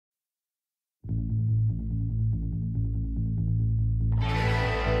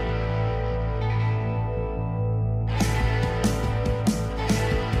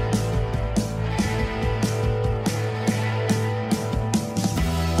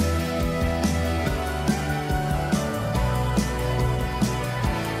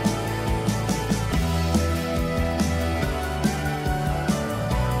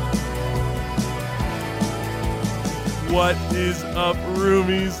What is up,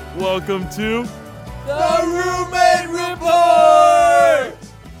 roomies? Welcome to The Roommate Report!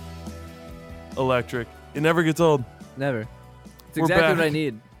 Electric. It never gets old. Never. It's We're exactly back. what I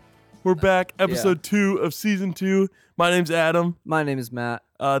need. We're back, episode 2 of season 2. My name's Adam. My name is Matt.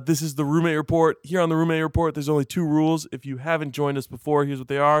 This is the Roommate Report. Here on the Roommate Report, there's only 2 rules. If you haven't joined us before, here's what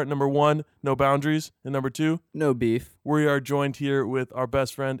they are. Number 1, no boundaries. And number 2, No beef. we are joined here with our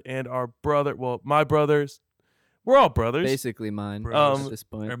best friend and our brother. Well, my brothers. We're all brothers. Basically mine Brothers. at this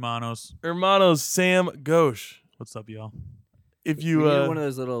point. Hermanos. Hermanos Sam Ghosh. What's up, y'all? If you we need one of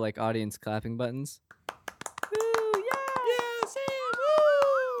those little like audience clapping buttons. yeah, Sam,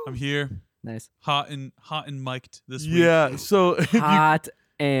 woo! I'm here, Nice. hot and mic'd this week. Yeah, so if Hot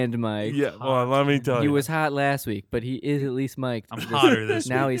and Mike. yeah, well, let me tell He you. was hot last week, but he is at least mic'd. I'm hotter this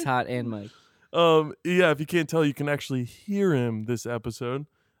Now week. he's hot and Mike. Yeah, if you can't tell, you can actually hear him this episode.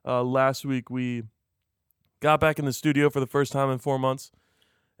 Last week we got back in the studio for the first time in 4 months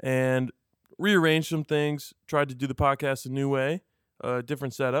and rearranged some things, tried to do the podcast a new way,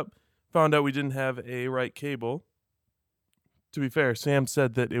 different setup. Found out we didn't have a right cable. To be fair, Sam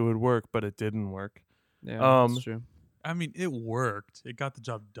said that it would work, but it didn't work. Yeah, that's true. I mean, it worked. It got the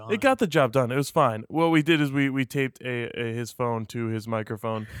job done. It got the job done. It was fine. What we did is we taped his phone to his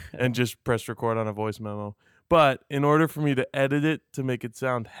microphone and just pressed record on a voice memo. But in order for me to edit it to make it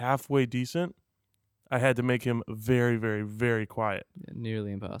sound halfway decent, I had to make him very, very, very quiet. Yeah,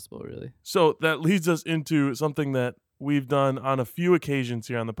 nearly impossible, really. So that leads us into something that we've done on a few occasions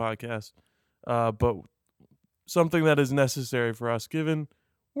here on the podcast, but something that is necessary for us, given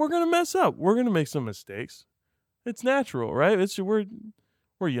we're going to mess up. We're going to make some mistakes. It's natural, right? We're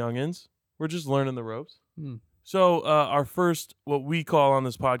youngins. We're just learning the ropes. So our first, what we call on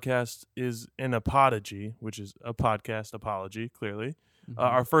this podcast, is an apology, which is a podcast apology, clearly.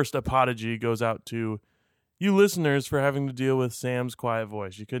 Our first apology goes out to you listeners for having to deal with Sam's quiet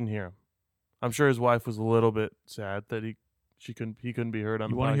voice. You couldn't hear him. I'm sure his wife was a little bit sad that he couldn't be heard on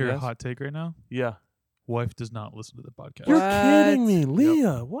You the podcast. want to hear a hot take right now? Yeah. Wife does not listen to the podcast. You're What? kidding me,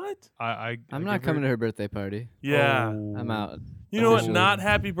 Leah. What? I'm not coming to her birthday party. Yeah. I'm out. You know what? Officially. Not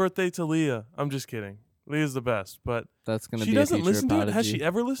happy birthday to Leah. I'm just kidding. Leah's the best, but That's going to she be a doesn't future listen to it. apology. Has she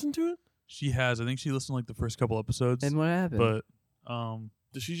ever listened to it? She has. I think she listened to like the first couple episodes. And what happened? But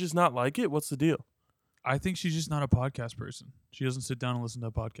Does she just not like it? What's the deal? I think she's just not a podcast person. She doesn't sit down and listen to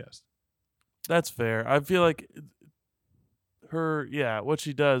a podcast. That's fair. I feel like what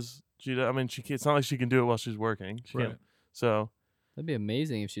she does, I mean, it's not like she can do it while she's working. She Right. can't. So That'd be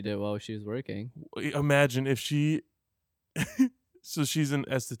amazing if she did it while she was working. imagine if she, so she's an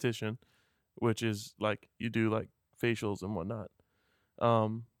esthetician, which is like you do like facials and whatnot.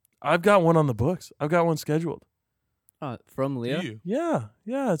 I've got one on the books. I've got one scheduled. From Leah? Do you? Yeah.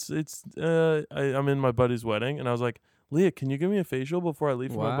 I'm in my buddy's wedding, and I was like, Leah, can you give me a facial before I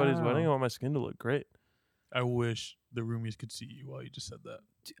leave for my buddy's wedding? I want my skin to look great. I wish the roomies could see you while you just said that.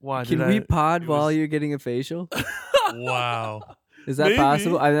 Why Can did we I? pod it while was- you're getting a facial? Wow. Is that Maybe.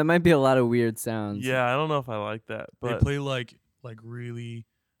 possible? That might be a lot of weird sounds. Yeah, I don't know if I like that, They but play like really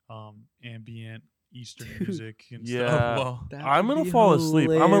ambient Eastern Dude. music and Yeah. stuff. Well, That I'm would gonna be fall asleep.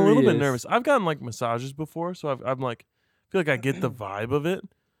 I'm a little bit hilarious. nervous. I've gotten like massages before, so I'm like, feel like I get the vibe of it.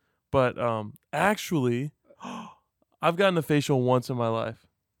 But actually, I've gotten a facial once in my life.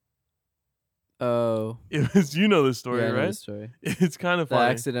 Oh. It was, you know this story, yeah, I know right? the story. It's kind of The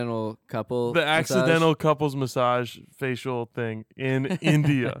funny. accidental couple. The massage. accidental couples massage facial thing in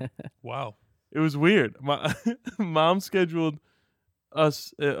India. wow. It was weird. My mom scheduled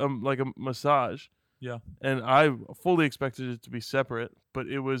us like a massage. Yeah. And I fully expected it to be separate, but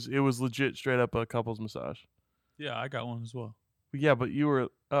it was legit straight up a couples massage. Yeah, I got one as well. Yeah, but you were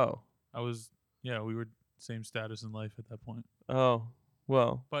We were same status in life at that point.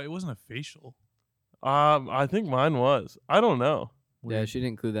 well, But it wasn't a facial. I think mine was. I don't know. Yeah, she didn't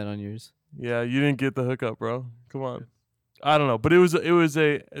include that on yours. Yeah, you didn't get the hookup, bro. Come on. I don't know, but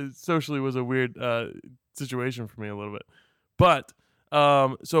it socially was a weird situation for me a little bit. But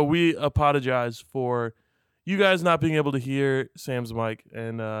so we apologize for you guys not being able to hear Sam's mic,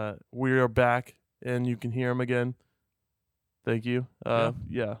 and we are back, and you can hear him again. Thank you.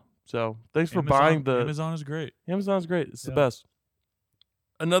 Yeah. So thanks for buying the Amazon is great. Amazon's great. It's the best.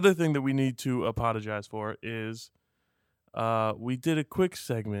 Another thing that we need to apologize for is we did a quick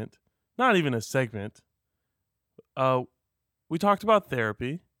segment, not even a segment. We talked about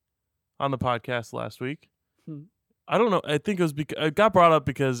therapy on the podcast last week. I don't know. I think it was it got brought up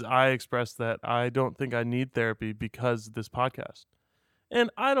because I expressed that I don't think I need therapy because of this podcast. And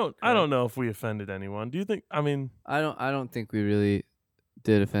I don't know if we offended anyone. Do you think? I mean, I don't think we really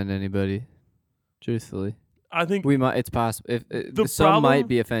did offend anybody, truthfully. I think It's possible. If The some problem- might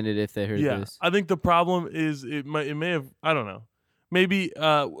be offended if they heard this. I think the problem is it may have, I don't know. Maybe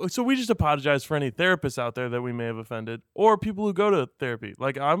so we just apologize for any therapists out there that we may have offended or people who go to therapy.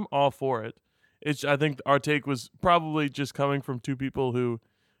 Like I'm all for it. I think our take was probably just coming from two people who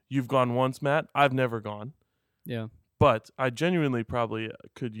you've gone once, Matt. I've never gone. Yeah. But I genuinely probably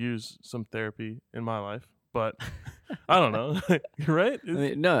could use some therapy in my life. But I don't know. Right? I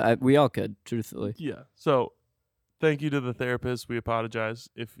mean, no, we all could, truthfully. Yeah. So thank you to the therapist. We apologize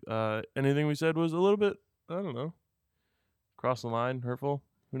if anything we said was a little bit, I don't know, cross the line, hurtful.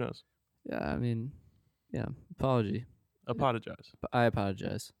 Who knows? Yeah, I mean, yeah, apology. Apologize. I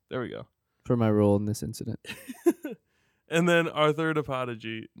apologize There we go. for my role in this incident. And then our third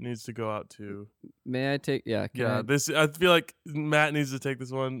apology needs to go out to. May I take? Yeah. Can This I feel like Matt needs to take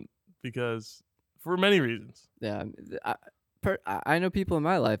this one because for many reasons. Yeah. I know people in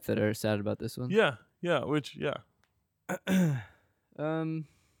my life that are sad about this one. Yeah.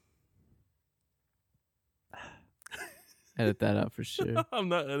 Edit that out for sure. I'm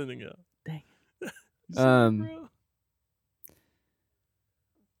not editing it. Dang it. Bro.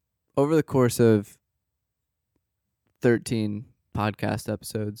 Over the course of 13 podcast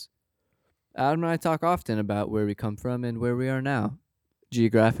episodes, Adam and I talk often about where we come from and where we are now,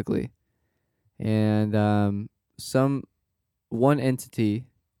 geographically. And one entity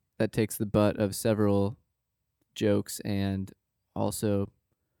that takes the butt of several jokes and also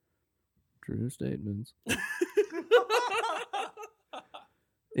true statements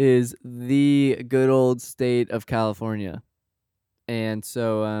is the good old state of California. And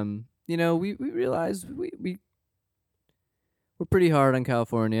so, we realized we're pretty hard on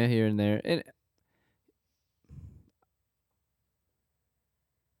California here and there. And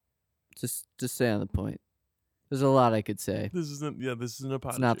just stay on the point. There's a lot I could say. This is an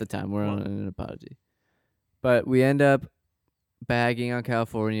apology. It's not the time. We're on an apology. But we end up bagging on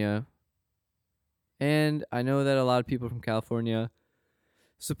California. And I know that a lot of people from California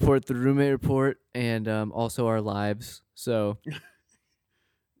support the roommate report and also our lives. So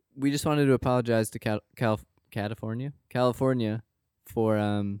we just wanted to apologize to California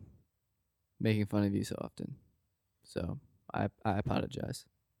for making fun of you so often. So I apologize.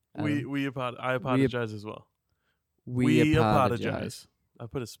 I apologize as well. We apologize. I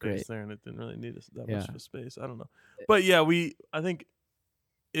put a space Great. there and it didn't really need that Yeah. much of a space. I don't know. But yeah, I think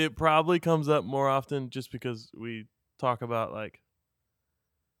it probably comes up more often just because we talk about like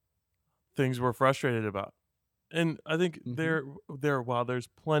things we're frustrated about. And I think while there's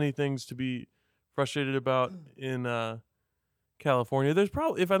plenty things to be frustrated about in California, there's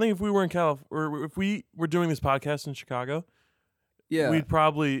probably if we were in or if we were doing this podcast in Chicago, we'd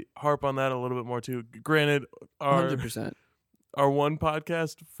probably harp on that a little bit more too. Granted, 100%. Our one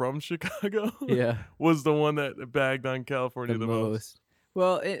podcast from Chicago was the one that bagged on California the most.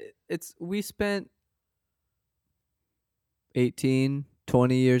 Well, we spent 18,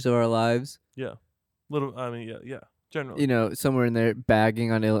 20 years of our lives. Yeah. Generally. Somewhere in there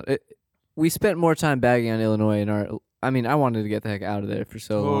bagging on Illinois. We spent more time bagging on Illinois I wanted to get the heck out of there for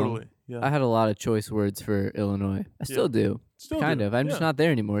so long. Totally. Yeah. I had a lot of choice words for Illinois. I still do. Kind of. I'm just not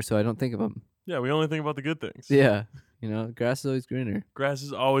there anymore, so I don't think of them. Yeah, we only think about the good things. Yeah. Grass is always greener. Grass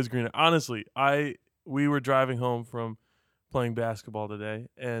is always greener. Honestly, we were driving home from playing basketball today,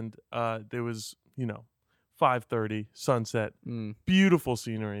 and there was, 5:30, sunset, beautiful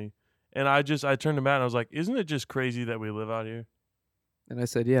scenery. And I turned to Matt and I was like, isn't it just crazy that we live out here? And I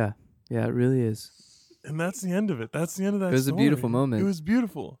said, yeah, it really is. And that's the end of it. That's the end of that story. It was a beautiful moment. It was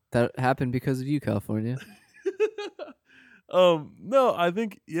beautiful. That happened because of you, California. No, I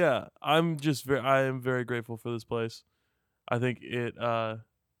think, I am very grateful for this place. I think it, I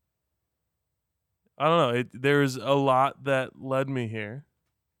don't know, there's a lot that led me here,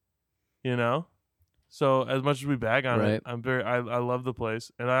 So as much as we bag on it, I love the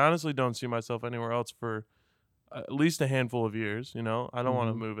place, and I honestly don't see myself anywhere else for at least a handful of years. I don't want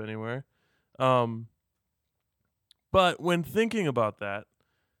to move anywhere. But when thinking about that,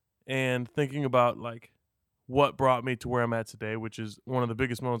 and thinking about like what brought me to where I'm at today, which is one of the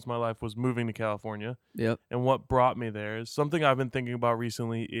biggest moments of my life, was moving to California. Yep. And what brought me there is something I've been thinking about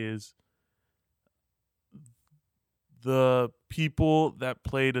recently is the people that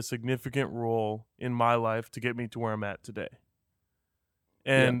played a significant role in my life to get me to where I'm at today.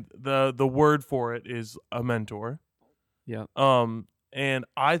 And the word for it is a mentor. Yeah. And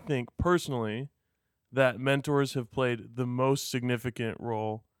I think personally that mentors have played the most significant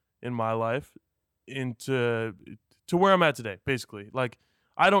role in my life to where I'm at today, basically. Like,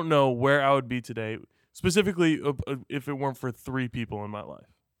 I don't know where I would be today, specifically if it weren't for three people in my life,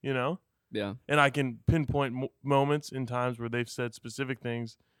 Yeah. And I can pinpoint moments in times where they've said specific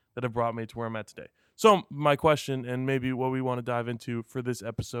things that have brought me to where I'm at today. So my question, and maybe what we want to dive into for this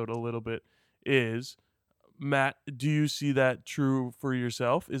episode a little bit, is, Matt, do you see that true for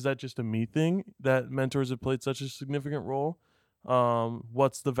yourself? Is that just a me thing that mentors have played such a significant role?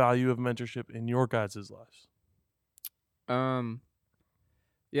 What's the value of mentorship in your guys' lives?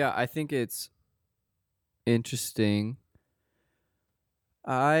 Yeah, I think it's interesting.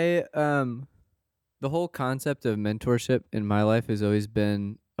 The whole concept of mentorship in my life has always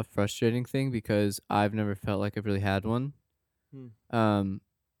been a frustrating thing because I've never felt like I've really had one. And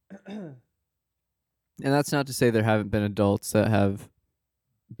that's not to say there haven't been adults that have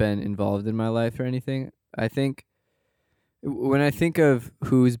been involved in my life or anything. I think when I think of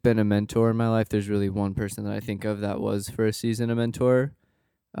who's been a mentor in my life, there's really one person that I think of that was for a season a mentor.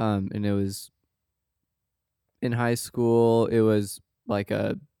 And it was in high school. It was like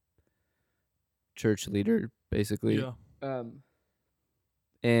a church leader, basically. Yeah.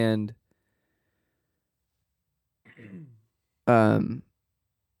 And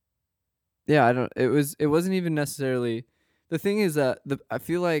yeah, it wasn't even necessarily, the thing is that I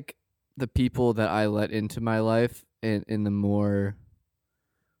feel like the people that I let into my life in the more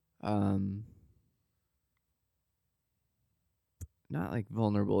not like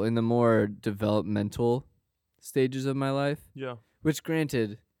vulnerable, in the more developmental stages of my life, Yeah. which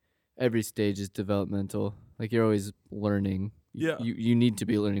granted every stage is developmental, like you're always learning. Yeah. You need to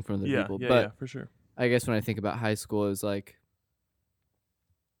be learning from other people. Yeah, But yeah, for sure. I guess when I think about high school, it was like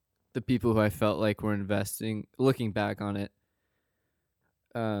the people who I felt like were investing, looking back on it.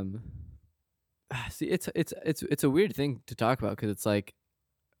 See, it's a weird thing to talk about because it's like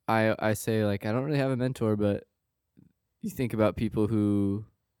I say like I don't really have a mentor, but you think about people who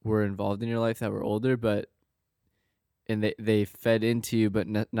were involved in your life that were older, and they fed into you, but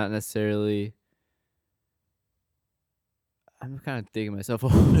not necessarily. I'm kind of digging myself a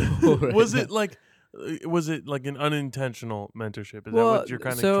hole right Was now. it like an unintentional mentorship? Is that Well, what you're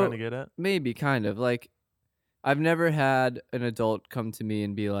kind of so trying to get at? maybe kind of like I've never had an adult come to me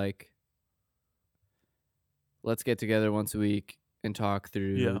and be like, let's get together once a week and talk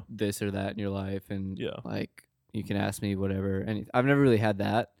through Yeah. this or that in your life, and Yeah. like you can ask me whatever. And I've never really had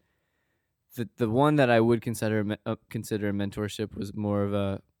that. The one that I would consider consider a mentorship was more of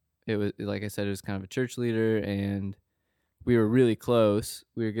a, it was like I said, it was kind of a church leader, and we were really close.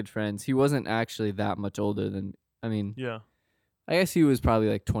 We were good friends. He wasn't actually that much older than, I mean, Yeah. I guess he was probably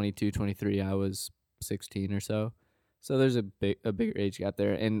like 22, 23. I was 16 or so. So there's a bigger age gap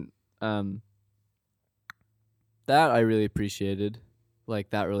there, and that I really appreciated,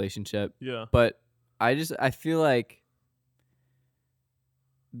 like that relationship. Yeah. But I feel like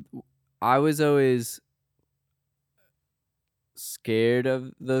I was always scared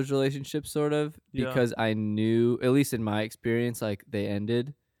of those relationships, sort of, Yeah. because I knew, at least in my experience, like they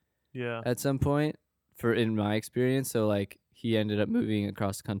ended Yeah. at some point in my experience. So like he ended up moving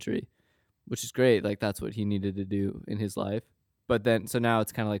across the country, which is great. Like that's what he needed to do in his life. But then, so now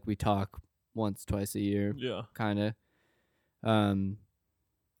it's kind of like we talk once, twice a year, Yeah. kind of,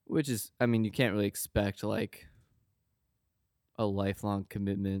 which is, I mean, you can't really expect like a lifelong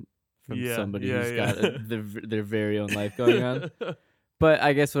commitment from somebody who's got their very own life going on. But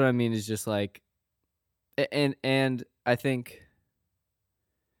I guess what I mean is just like, and I think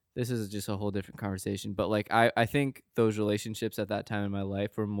this is just a whole different conversation, but like I think those relationships at that time in my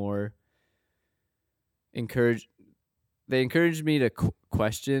life were more they encouraged me to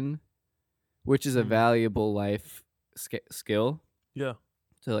question, which is a valuable life skill. Yeah.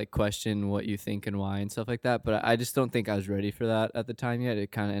 To like question what you think and why and stuff like that. But I just don't think I was ready for that at the time yet.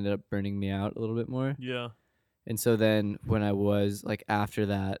 It kind of ended up burning me out a little bit more. Yeah. And so then when I was like after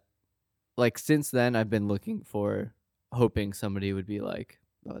that, like since then I've been hoping somebody would be like,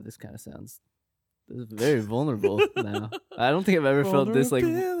 oh, this is very vulnerable now. I don't think I've ever felt this like,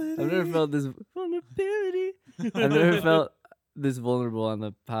 I've never felt this vulnerability. I've never felt this vulnerable on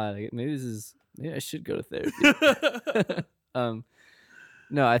the pod. Like, maybe I should go to therapy.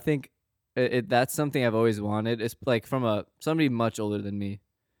 No, I think that's something I've always wanted. It's like from somebody much older than me.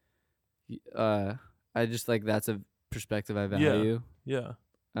 I just like that's a perspective I value. Yeah.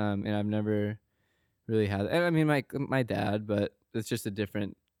 And I've never really had. And I mean, my dad, but it's just a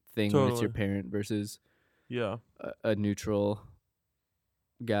different thing when it's your Totally. parent versus Yeah. a neutral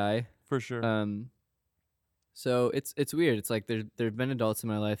guy. For sure. So it's weird. It's like there've been adults in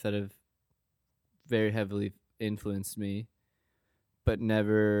my life that have very heavily influenced me, but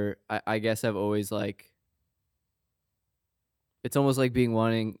never, I guess I've always like, it's almost like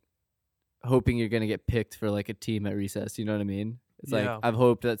hoping you're going to get picked for like a team at recess. You know what I mean? It's like I've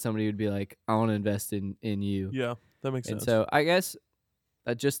hoped that somebody would be like, I want to invest in you. Yeah, that makes sense. And so I guess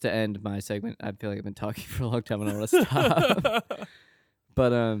just to end my segment, I feel like I've been talking for a long time and I want to stop.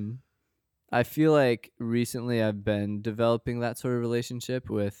 But I feel like recently I've been developing that sort of relationship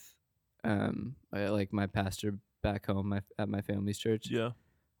with like my pastor back home at my family's church. Yeah.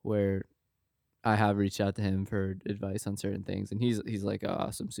 Where I have reached out to him for advice on certain things, and he's like an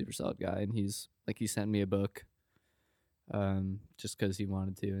awesome, super solid guy, and he sent me a book, just because he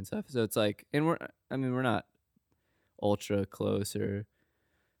wanted to and stuff. So it's like, and we're not ultra close, or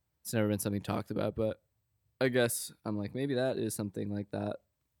it's never been something talked about, but I guess I'm like, maybe that is something like that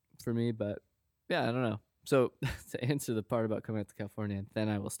for me. But yeah, I don't know. So to answer the part about coming out to California, then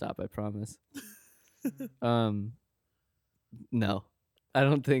I will stop, I promise. No, I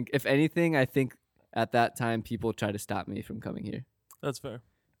don't think. If anything, I think at that time people try to stop me from coming here. That's fair.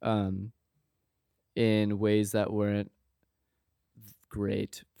 In ways that weren't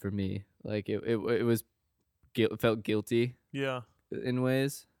great for me. Like it was felt guilty. Yeah. In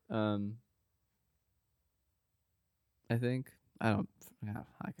ways. I think I don't know.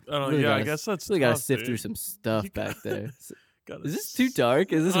 I guess that's really got to tough, sift dude. through some stuff back there. Gotta Is this too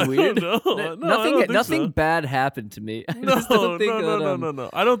dark? Is this weird? I don't know. No, I don't think nothing so. bad happened to me. I No, just don't think no.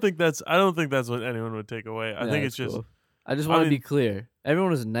 I don't think that's what anyone would take away. I think it's just. Cool. I just want to be clear.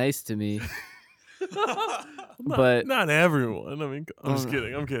 Everyone was nice to me. But not everyone. I mean, I'm just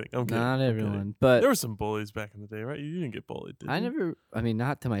kidding. I'm kidding. Not everyone. But there were some bullies back in the day, right? You didn't get bullied, did you? I never. I mean,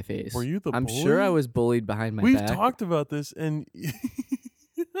 not to my face. Were you the I'm bully? sure I was bullied behind my We've back. talked about this, and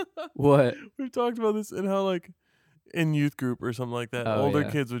What? We've talked about this, and how like in youth group or something like that, older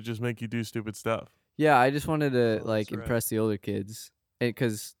kids would just make you do stupid stuff. Yeah, I just wanted to Right. impress the older kids,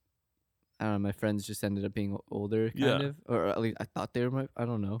 because I don't know, my friends just ended up being older, kind of, or at least I thought they were. I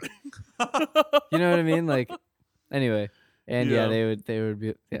don't know. You know what I mean? Like, anyway, and they would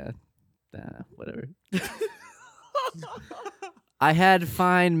be whatever. I had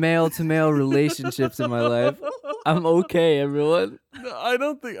fine male to male relationships in my life. I'm okay, everyone. No, I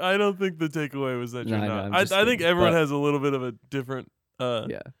don't think the takeaway was that you're not. I think kidding, everyone has a little bit of a different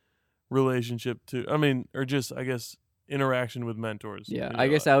yeah. relationship to. I mean, or just I guess interaction with mentors. Yeah, you know? I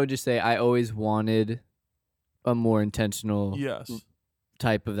guess I would just say I always wanted a more intentional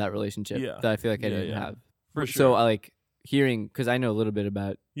type of that relationship that I feel like I didn't have. For sure. So I like hearing, because I know a little bit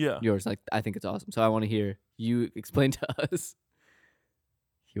about yours. Like, I think it's awesome. So I want to hear you explain to us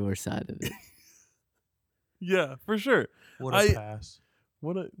your side of it. Yeah, for sure. What a pass.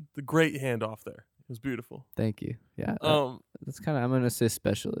 The great handoff there. It was beautiful. Thank you. Yeah. That's kind of, I'm an assist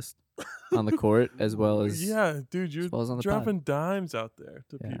specialist on the court as well as dude, you're dropping dimes out there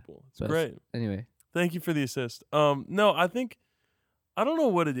to people. It's great. Anyway, thank you for the assist. No, I don't know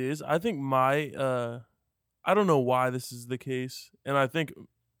what it is. I think I don't know why this is the case, and I think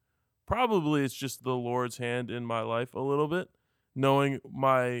probably it's just the Lord's hand in my life a little bit, knowing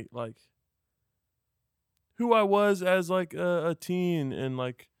my who I was as like a teen, and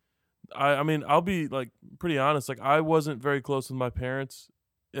like I mean I'll be like pretty honest, like I wasn't very close with my parents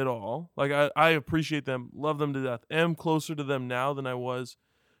at all. Like I appreciate them, love them to death, am closer to them now than I was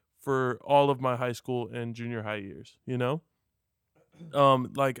for all of my high school and junior high years, you know?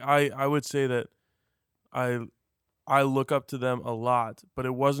 Like I would say that I look up to them a lot, but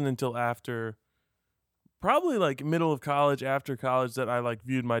it wasn't until after probably like middle of college, after college, that I like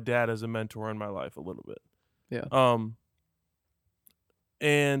viewed my dad as a mentor in my life a little bit. Yeah.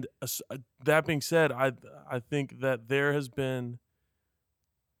 And that being said, I think that there has been,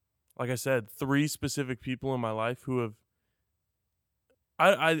 like I said, 3 specific people in my life who have,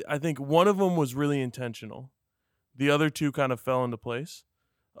 I think one of them was really intentional. The other 2 kind of fell into place,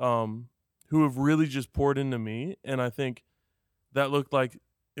 who have really just poured into me. And I think that looked like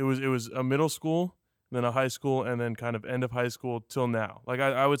it was a middle school, then a high school, and then kind of end of high school till now. Like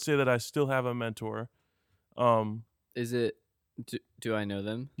I would say that I still have a mentor. Is it, do I know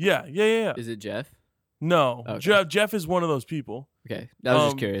them? Yeah. Is it Jeff? No. Okay. Jeff is one of those people. Okay. I was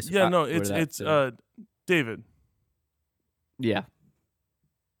just curious. Yeah, no, it's David. Yeah.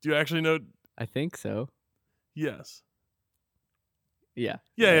 Do you actually know? I think so. Yes. Yeah.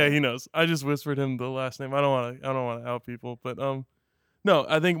 Yeah, he knows. I just whispered him the last name. I don't want to out people, but no,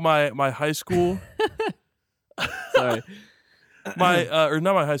 I think my high school Sorry. or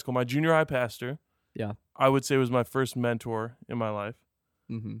not my high school, my junior high pastor. Yeah. I would say was my first mentor in my life.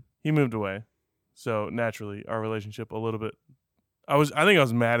 Mm-hmm. He moved away. So naturally our relationship a little bit, I think I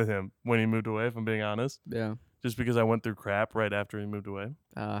was mad at him when he moved away, if I'm being honest. Yeah. Just because I went through crap right after he moved away.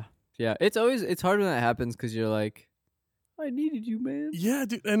 Yeah. It's hard when that happens, because you're like, I needed you, man. Yeah,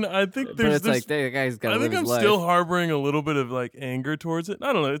 dude. And I think But there's it's like, that guy's got to I live think I'm his life. still harboring a little bit of like anger towards it.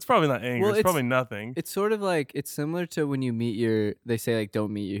 I don't know. It's probably not anger. Well, it's probably nothing. It's sort of like, it's similar to when you meet they say like,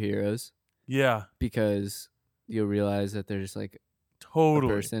 don't meet your heroes. Yeah. Because you'll realize that they're just like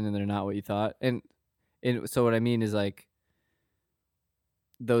Totally. a person and they're not what you thought. And so what I mean is like,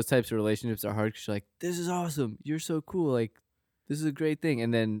 those types of relationships are hard because you're like, this is awesome. You're so cool. Like, this is a great thing.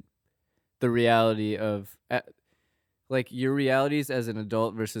 And then the reality of, like, your realities as an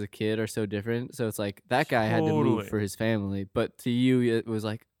adult versus a kid are so different. So it's like, that guy had to move for his family. But to you, it was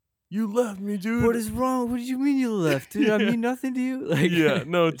like, you left me, dude. what is wrong? What do you mean you left, dude? Yeah. I mean nothing to you. Like, yeah,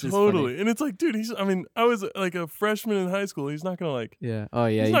 no, it's just totally. funny. And it's like, dude, I was like a freshman in high school. He's not going to like. Yeah. Oh,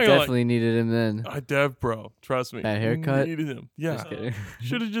 yeah. He's You not gonna, definitely needed him then. I dev, bro. Trust me. That haircut? Needed him. Yeah. Just kidding.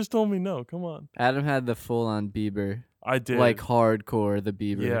 Should have just told me no. Come on. Adam had the full-on Bieber. I did. Like, hardcore, the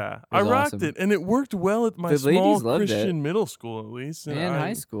Bieber. Yeah. It I was rocked awesome. it. And it worked well at my The small ladies loved Christian it. middle school, at least. And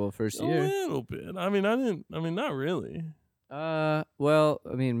high school, first A year. little bit. I mean, not really. Well,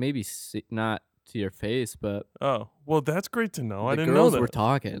 I mean, maybe not to your face, but Oh, well, that's great to know. I the didn't know girls that. were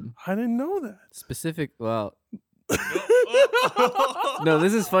talking. I didn't know that. Specific, well, no,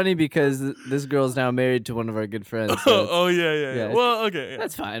 this is funny because this girl's now married to one of our good friends. So Oh, yeah. yeah, Well, okay. Yeah.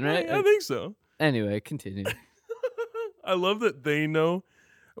 that's fine, right? I think so. Anyway, continue. I love that they know.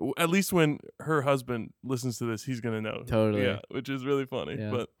 At least when her husband listens to this, he's gonna know. Totally. Yeah, which is really funny.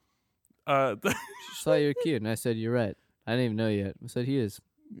 Yeah. But She thought you were cute, and I said, you're right. I didn't even know yet. I said, he is.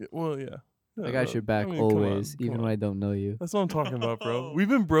 well, yeah. I got your back come always, on, even come when on. I don't know you. That's what I'm talking about, bro. We've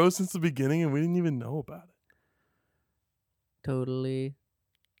been bros since the beginning, and we didn't even know about it. Totally.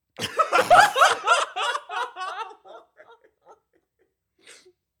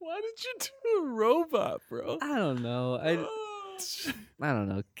 Why did you do a robot, bro? I don't know. I don't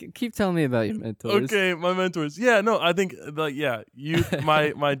know. Keep telling me about your mentors. Okay, my mentors. Yeah, no, I think like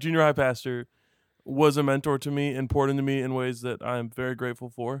my junior high pastor was a mentor to me and poured into me in ways that I'm very grateful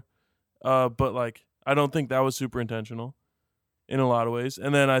for. But like I don't think that was super intentional in a lot of ways.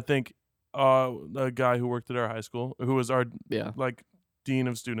 And then I think a guy who worked at our high school, who was our like dean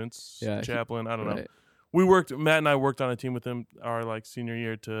of students, chaplain, I don't know. Matt and I worked on a team with him our like senior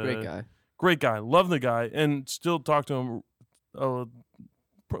year to Great guy. Love the guy and still talk to him a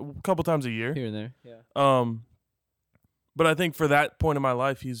couple times a year. Here and there. Yeah. But I think for that point in my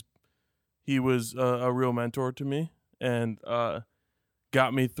life, he was a real mentor to me and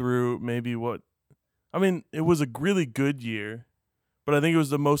got me through it was a really good year, but I think it was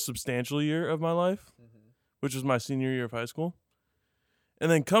the most substantial year of my life, which was my senior year of high school. And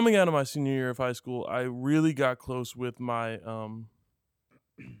then coming out of my senior year of high school, I really got close with my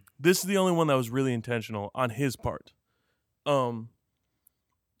this is the only one that was really intentional on his part.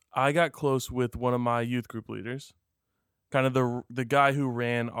 I got close with one of my youth group leaders, kind of the guy who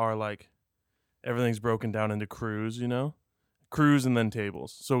ran our like everything's broken down into crews, crews and then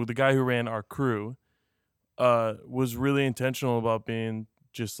tables. So the guy who ran our crew was really intentional about being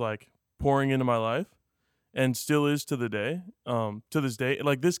just like pouring into my life and still is to this day.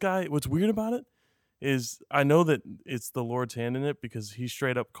 Like this guy, what's weird about it is I know that it's the Lord's hand in it because he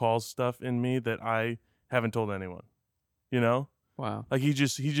straight up calls stuff in me that I haven't told anyone, Wow. Like he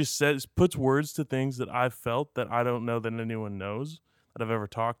just puts words to things that I've felt that I don't know that anyone knows that I've ever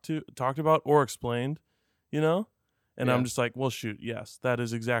talked about or explained, And I'm just like, well, shoot, yes, that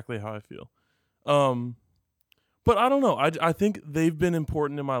is exactly how I feel. But I don't know. I think they've been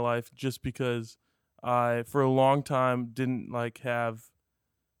important in my life just because I, for a long time, didn't like have.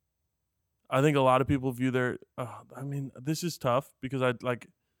 I think a lot of people view this is tough because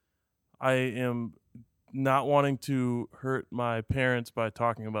I am not wanting to hurt my parents by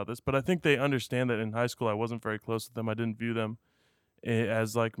talking about this, but I think they understand that in high school I wasn't very close with them. I didn't view them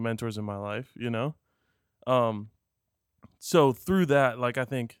as like mentors in my life, So through that, like I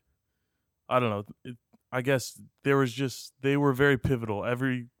think, I don't know. I guess they were very pivotal.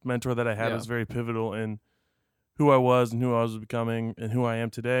 Every mentor that I had was very pivotal in who I was and who I was becoming and who I am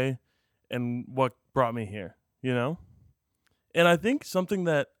today and what brought me here, And I think something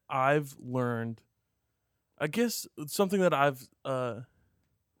that I've learned, I guess something that I've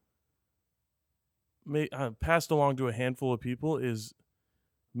passed along to a handful of people is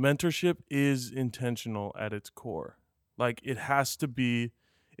mentorship is intentional at its core. Like it has to be,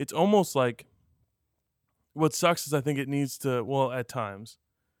 it's almost like, what sucks is I think it needs to, well, at times,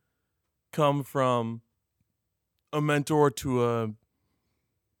 come from a mentor to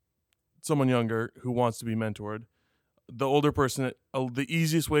someone younger who wants to be mentored. The older person, the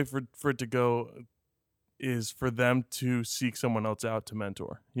easiest way for it to go is for them to seek someone else out to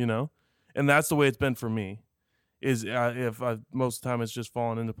mentor, And that's the way it's been for me. is if most of the time it's just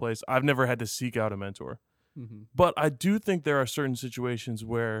fallen into place. I've never had to seek out a mentor. Mm-hmm. But I do think there are certain situations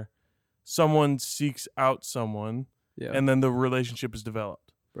where someone seeks out someone Yeah. and then the relationship is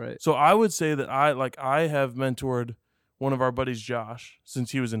developed. Right. So I would say that I have mentored one of our buddies, Josh,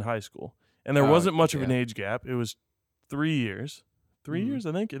 since he was in high school. And there wasn't much of an age gap. It was 3 years. 3 years,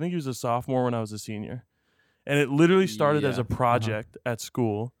 I think. I think he was a sophomore when I was a senior. And it literally started as a project at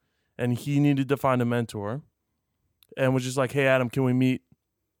school, and he needed to find a mentor and was just like, "Hey, Adam, can we meet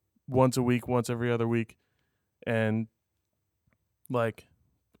once a week, once every other week? And like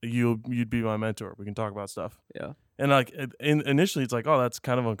you'd be my mentor. We can talk about stuff." Yeah. And like initially it's like, "Oh, that's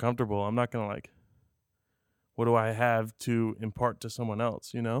kind of uncomfortable. I'm not going to like what do I have to impart to someone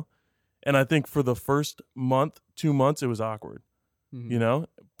else, you know?" And I think for the first month, 2 months it was awkward, you know?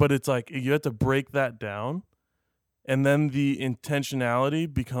 But it's like you have to break that down, and then the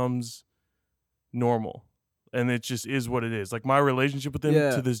intentionality becomes normal. And it just is what it is. Like my relationship with him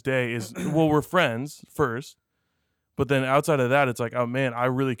to this day is, well, we're friends first, but then outside of that, it's like, oh man, I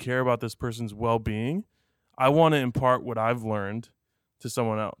really care about this person's well-being. I want to impart what I've learned to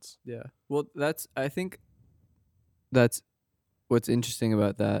someone else. Yeah. Well, I think that's what's interesting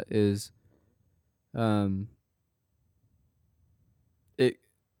about that is, it,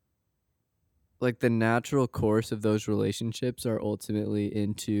 like the natural course of those relationships are ultimately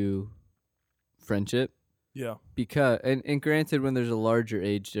into friendship. Yeah. Because and granted, when there's a larger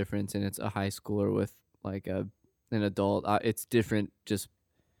age difference and it's a high schooler with like an adult, it's different just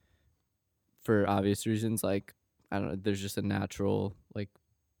for obvious reasons. Like, I don't know, there's just a natural like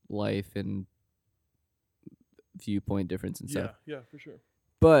life and viewpoint difference and stuff. Yeah, for sure.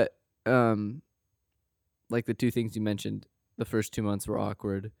 But like the two things you mentioned, the first 2 months were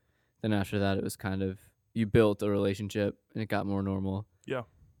awkward. Then after that, it was kind of, you built a relationship and it got more normal. Yeah.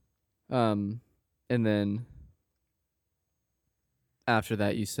 And then after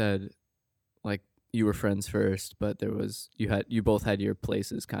that, you said like you were friends first, but there was you both had your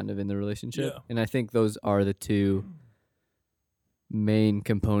places kind of in the relationship. Yeah. And I think those are the two main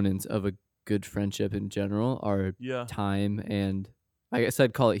components of a good friendship in general are time and, I guess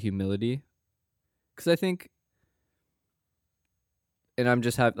I'd call it humility. Because I think, and I'm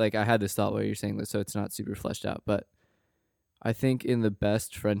just I had this thought while you're saying this, so it's not super fleshed out, but I think in the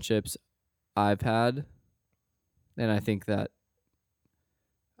best friendships I've had, and I think that,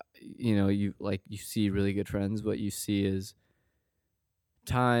 you know, you see really good friends, what you see is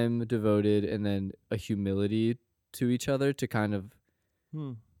time devoted and then a humility to each other to kind of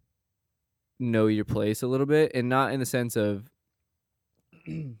know your place a little bit, and not in the sense of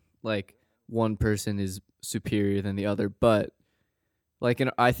like one person is superior than the other, but like,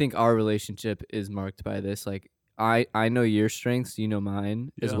 I think our relationship is marked by this. Like, I know your strengths, you know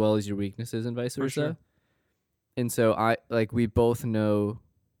mine, as well as your weaknesses, and vice versa. Sure. And so we both know,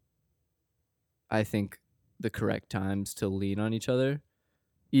 I think, the correct times to lean on each other,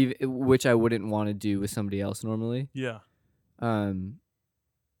 which I wouldn't want to do with somebody else normally. Yeah.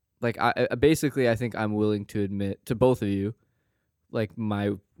 Like I basically, I think I'm willing to admit to both of you, like,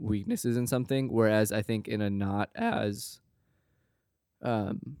 my weaknesses in something, whereas I think in a not as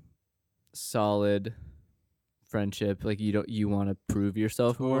solid friendship, like you want to prove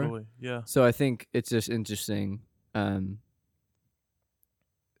yourself more. Yeah. So I think it's just interesting,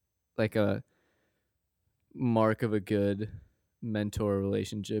 like a mark of a good mentor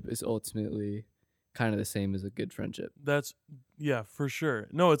relationship is ultimately kind of the same as a good friendship. That's for sure.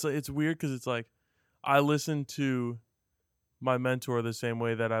 No, it's weird because it's like I listen to my mentor the same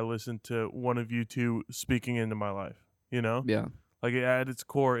way that I listen to one of you two speaking into my life, you know? Yeah. Like at its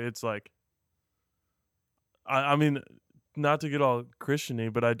core, it's like, I mean, not to get all Christian-y,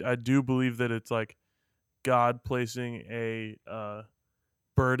 but I do believe that it's like God placing a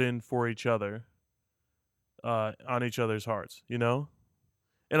burden for each other on each other's hearts, you know?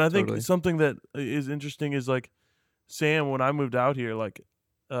 And I think something that is interesting is like Sam, when I moved out here, like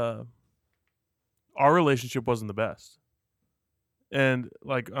our relationship wasn't the best. And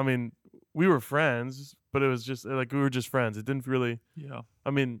like, I mean, we were friends, but it was just like we were just friends. It didn't really. Yeah.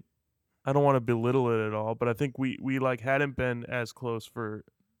 I mean, I don't want to belittle it at all, but I think we like hadn't been as close for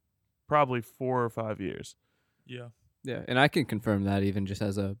probably 4 or 5 years. Yeah. Yeah, and I can confirm that even just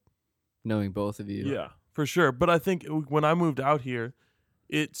as knowing both of you. Yeah, for sure. But I think when I moved out here,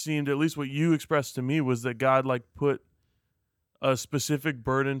 it seemed, at least what you expressed to me, was that God like put a specific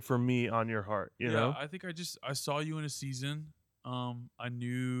burden for me on your heart. You know? I think I saw you in a season. I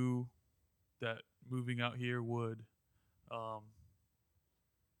knew that moving out here would. I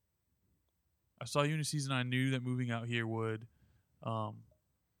saw you in a season. I knew that moving out here would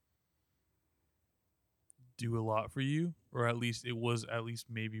do a lot for you, or at least it was at least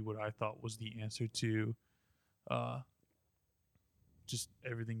maybe what I thought was the answer to just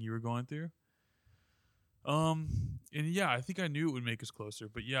everything you were going through. And yeah, I think I knew it would make us closer,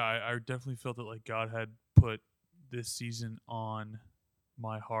 but yeah, I definitely felt that like God had put this season on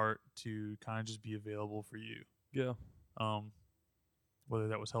my heart to kind of just be available for you. Yeah. Whether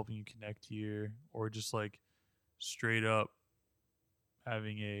that was helping you connect here or just like straight up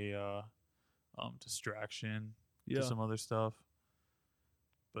having a distraction to some other stuff.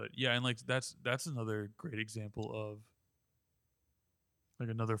 But yeah, and like that's another great example of like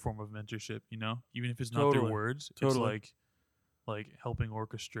another form of mentorship, you know? Even if it's not through Totally. words, Totally. it's like helping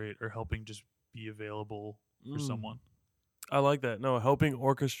orchestrate or helping just be available for someone. I like that. No, helping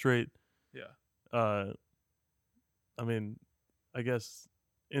orchestrate. Yeah. I mean, I guess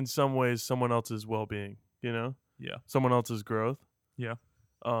in some ways someone else's well-being, you know? Yeah. Someone else's growth. Yeah.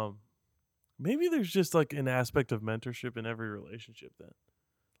 Maybe there's just like an aspect of mentorship in every relationship then.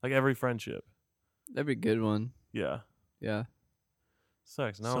 Like every friendship. That'd be a good one. Yeah. Yeah.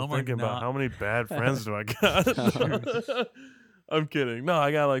 Sucks. Now Some I'm are thinking about not. how many bad friends do I got? I'm kidding. No,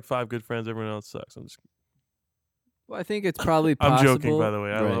 I got like 5 good friends. Everyone else sucks. I'm just Well, I think it's probably I'm possible. joking, by the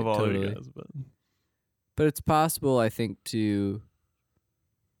way. I Right, love all of totally. you guys, But it's possible, I think,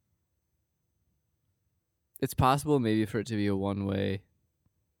 it's possible maybe for it to be a one-way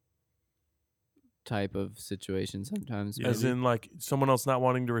type of situation sometimes. as maybe. in like someone else not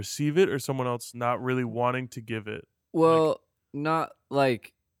wanting to receive it or someone else not really wanting to give it. Well, not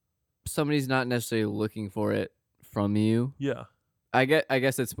like somebody's not necessarily looking for it from you. Yeah. I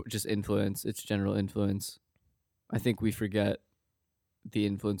guess it's just influence. It's general influence. I think we forget the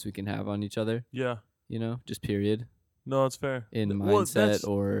influence we can have on each other. Yeah. You know, just period. No, it's fair. In Well, mindset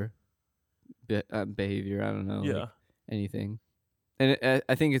or behavior. I don't know. yeah. Like anything. And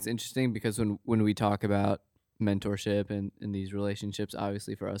I think it's interesting because when we talk about mentorship and in these relationships,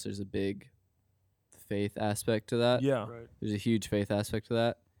 obviously for us there's a big faith aspect to that. Yeah. Right. There's a huge faith aspect to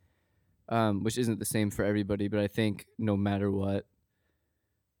that, which isn't the same for everybody. But I think no matter what,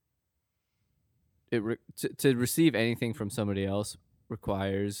 to receive anything from somebody else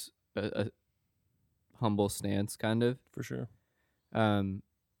requires a humble stance, kind of. For sure. And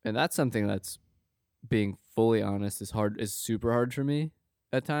that's something that's, being fully honest, is super hard for me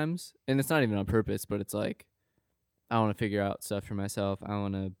at times. And it's not even on purpose, but it's like I want to figure out stuff for myself. I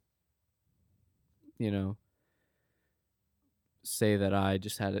want to, say that I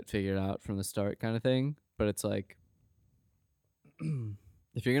just had it figured out from the start kind of thing. But it's like,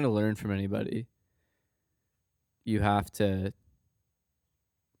 if you're going to learn from anybody, you have to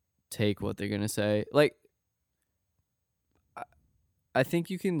take what they're going to say. Like, I think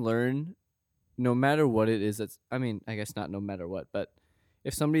you can learn no matter what it is. I guess not no matter what, but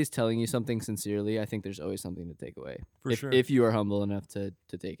if somebody's telling you something sincerely, I think there's always something to take away. For sure. If you are humble enough to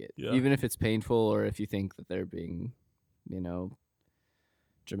take it. Yeah. Even if it's painful or if you think that they're being,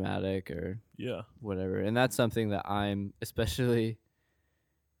 dramatic or whatever. And that's something that I'm especially,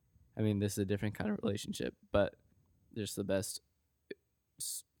 this is a different kind of relationship, but just the best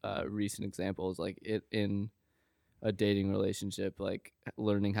recent examples, like it in a dating relationship, like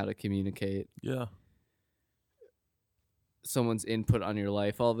learning how to communicate. Yeah. Someone's input on your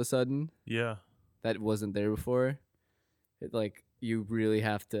life all of a sudden. Yeah. That wasn't there before. It like you really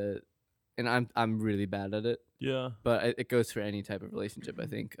have to, and I'm really bad at it. Yeah. But it goes for any type of relationship. I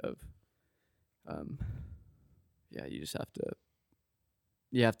think of, you just have to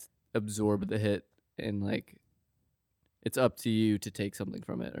absorb the hit and like, it's up to you to take something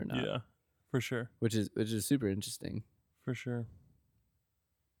from it or not. Yeah. For sure. Which is super interesting. For sure.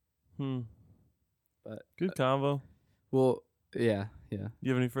 But good convo. Well, yeah. You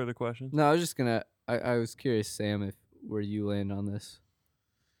have any further questions? No, I was just gonna. I was curious, Sam, if where you land on this.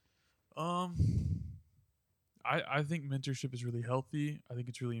 I think mentorship is really healthy. I think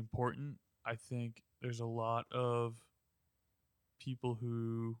it's really important. I think there's a lot of people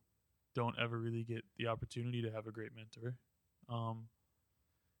who don't ever really get the opportunity to have a great mentor.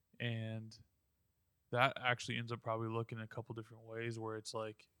 And that actually ends up probably looking a couple different ways where it's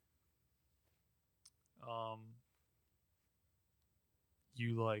like,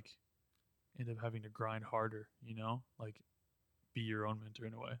 you like end up having to grind harder, like be your own mentor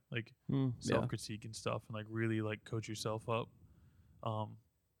in a way, like self-critique and stuff, and like really like coach yourself up.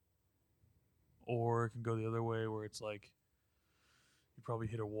 Or it can go the other way where it's like you probably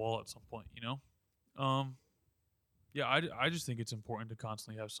hit a wall at some point, I just think it's important to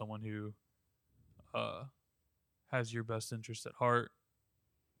constantly have someone who has your best interest at heart,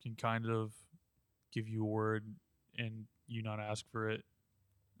 can kind of give you a word and you not ask for it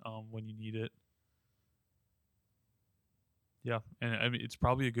when you need it. Yeah, and I mean, it's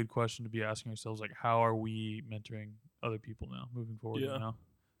probably a good question to be asking ourselves, like, how are we mentoring other people now, moving forward? Yeah. You know,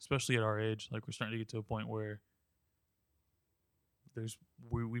 especially at our age, like we're starting to get to a point where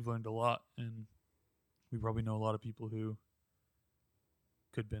we've learned a lot, and we probably know a lot of people who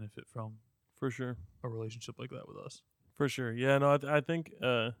could benefit from For sure. a relationship like that with us. For sure. Yeah, no, I think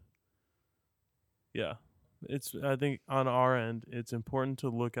yeah. I think on our end, it's important to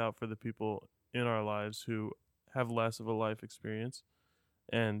look out for the people in our lives who have less of a life experience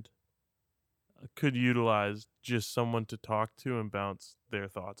and could utilize just someone to talk to and bounce their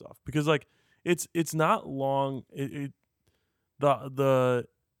thoughts off. Because like it's not long the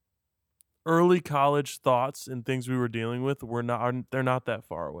early college thoughts and things we were dealing with they're not that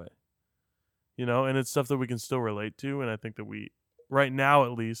far away. You know, and it's stuff that we can still relate to, and I think that we right now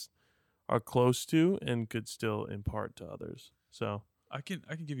at least are close to and could still impart to others. So I can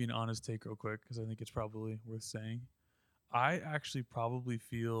give you an honest take real quick because I think it's probably worth saying. I actually probably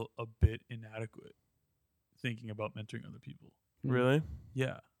feel a bit inadequate thinking about mentoring other people. really,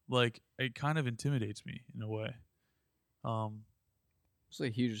 Yeah, like it kind of intimidates me in a way. It's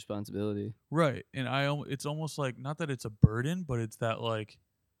like a huge responsibility. Right, and it's almost like not that it's a burden, but it's that like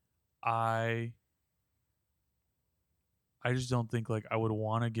I just don't think like I would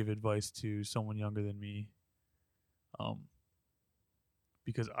want to give advice to someone younger than me,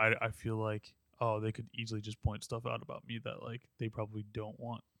 because I feel like they could easily just point stuff out about me that like they probably don't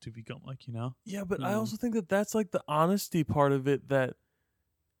want to become like, you know. yeah. But You I know? also think that that's like the honesty part of it that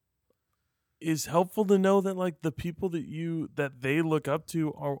is helpful to know that like the people that they look up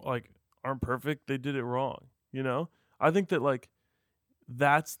to aren't perfect. They did it wrong. You know, I think that like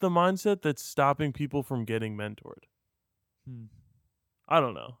that's the mindset that's stopping people from getting mentored. I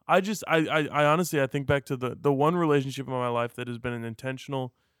don't know. I honestly I think back to the one relationship in my life that has been an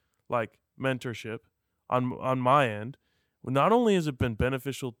intentional like mentorship on my end. Not only has it been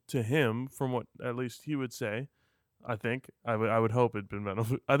beneficial to him from what at least he would say, I would hope it'd been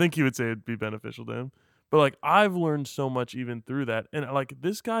beneficial. I think he would say it'd be beneficial to him. But like I've learned so much even through that. And like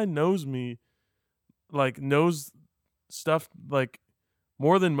this guy knows me like knows stuff like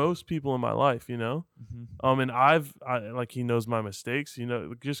more than most people in my life, you know? And like he knows my mistakes, you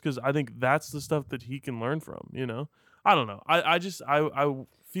know, just because I think that's the stuff that he can learn from, you know. I don't know. I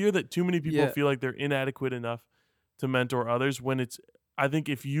fear that too many people Yeah. feel like they're inadequate enough to mentor others when I think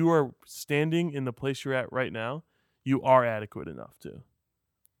if you are standing in the place you're at right now, you are adequate enough to.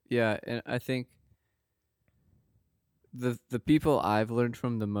 Yeah, and I think the people I've learned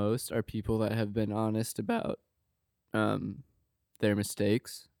from the most are people that have been honest about their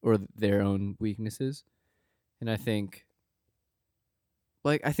mistakes or their own weaknesses. And I think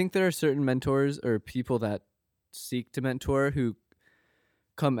there are certain mentors or people that seek to mentor who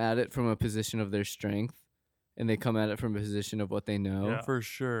come at it from a position of their strength, and they come at it from a position of what they know. Yeah. For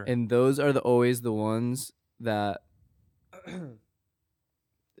sure. And those are always the ones that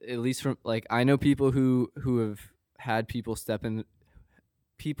at least from like I know people who have had people step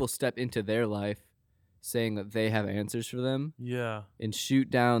into their life saying that they have answers for them Yeah. and shoot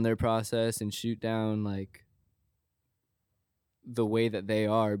down their process and shoot down like the way that they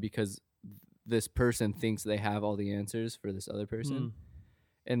are because this person thinks they have all the answers for this other person.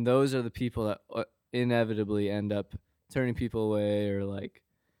 And those are the people that inevitably end up turning people away or like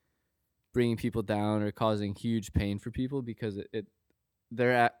bringing people down or causing huge pain for people because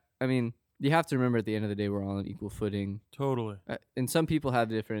I mean, you have to remember at the end of the day, we're all on equal footing. Totally. And some people have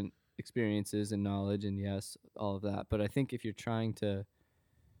different experiences and knowledge and yes, all of that. But I think if you're trying to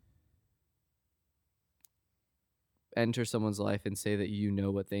enter someone's life and say that you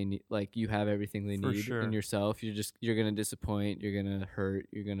know what they need, like you have everything they For need sure. in yourself, you're going to disappoint, you're going to hurt,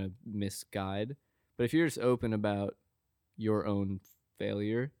 you're going to misguide. But if you're just open about your own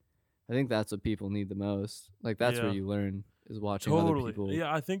failure, I think that's what people need the most. Like that's where Yeah. you learn is watching other people.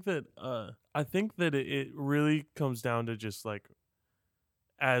 Yeah, I think that it really comes down to just like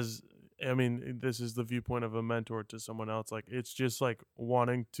this is the viewpoint of a mentor to someone else. Like it's just like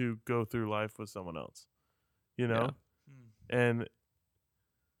wanting to go through life with someone else, you know? And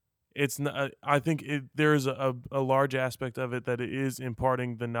it's not, I think there's a large aspect of it that it is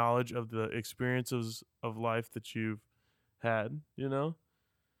imparting the knowledge of the experiences of life that you've had, you know?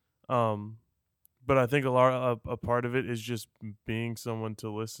 But I think a part of it is just being someone to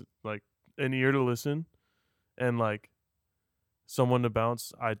listen, like an ear to listen, and like someone to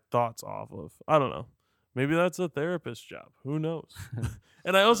bounce thoughts off of. I don't know. Maybe that's a therapist's job. Who knows?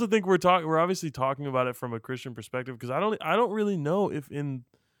 And I also think we're obviously talking about it from a Christian perspective because I don't really know if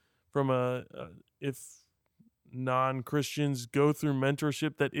if non-Christians go through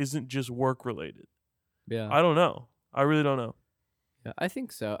mentorship that isn't just work related. Yeah. I don't know. I really don't know. Yeah, I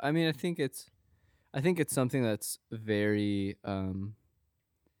think so. I mean, I think it's something that's very I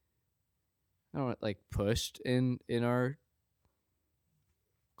don't know, like pushed in our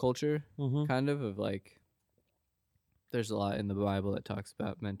culture, Mm-hmm. kind of like there's a lot in the Bible that talks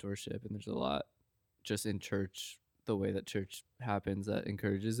about mentorship, and there's a lot just in church, the way that church happens that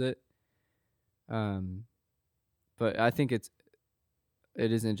encourages it. But I think it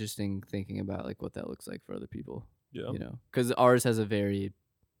is interesting thinking about like what that looks like for other people. Yeah. You know, because ours has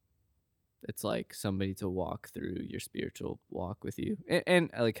it's like somebody to walk through your spiritual walk with you and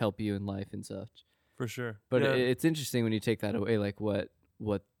like help you in life and such. For sure. But yeah. it's interesting when you take that away, like what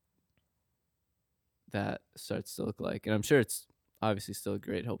that starts to look like. And I'm sure it's obviously still a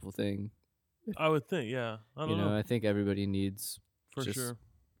great, helpful thing. I would think, yeah. I don't know. I think everybody needs For just sure.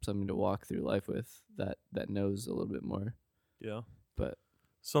 something to walk through life with that knows a little bit more. Yeah. But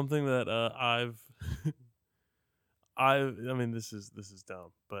something that I mean, this is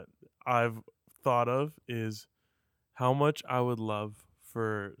dumb, but I've thought of is how much I would love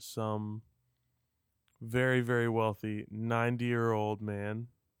for some very, very wealthy 90-year-old man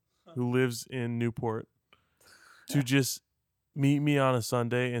who lives in Newport to just meet me on a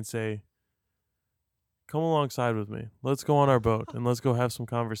Sunday and say, come alongside with me. Let's go on our boat and let's go have some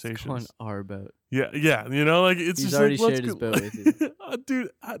conversations. on our boat. Yeah, you know, like it's He's just already like, let's shared his go. boat with you. Dude,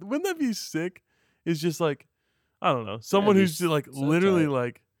 wouldn't that be sick? It's just like, I don't know, someone it'd be who's just like so literally tight.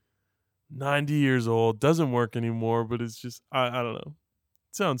 like 90 years old, doesn't work anymore, but it's just I don't know.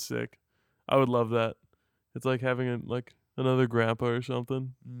 It sounds sick. I would love that. It's like having like another grandpa or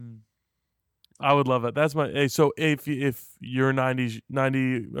something. I would love it. That's my hey. So if you're 90,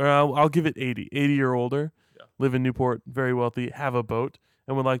 or I'll give it 80 or older, live in Newport, very wealthy, have a boat,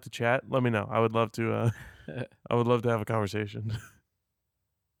 and would like to chat, let me know. I would love to. I would love to have a conversation.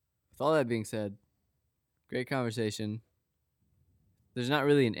 With all that being said, great conversation. There's not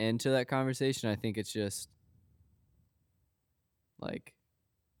really an end to that conversation. I think it's just like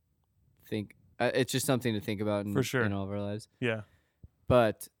it's just something to think about For sure. in all of our lives. Yeah.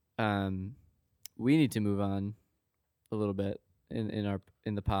 But we need to move on a little bit in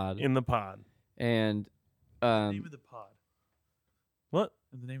the pod. In the pod. And the name of the pod. What?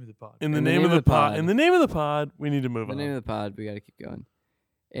 In the name of the pod. In the name of the pod. In the name of the pod, we need to move on. In the name of the pod, we got to keep going.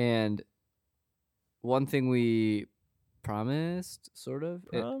 And one thing we promised, sort of.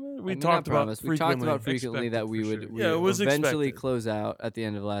 We talked about frequently. We talked about frequently that we would it was eventually expected. close out at the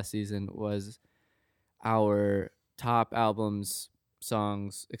end of last season was our top albums,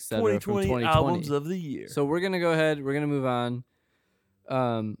 songs, etc. from 2020 albums of the year. So we're gonna go ahead. We're gonna move on,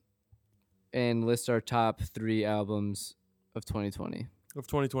 and list our top 3 albums of 2020. Of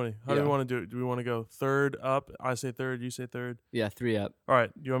 2020. How do we want to do it? Do we want to go third up? I say third. You say third. Yeah, 3 up. All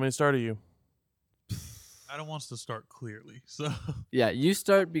right. You want me to start or you? I don't want us to start clearly, so Yeah, you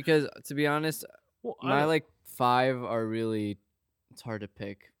start because to be honest, Well, my like 5 are really. It's hard to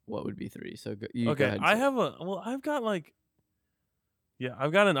pick what would be 3. So go okay. ahead. I've got like. Yeah,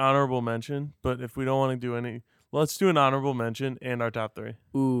 I've got an honorable mention, but if we don't want to do any, let's do an honorable mention and our top 3.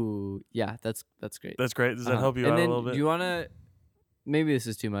 Ooh, yeah, that's great. That's great. Does that help you and out then a little bit? Do you want to? Maybe this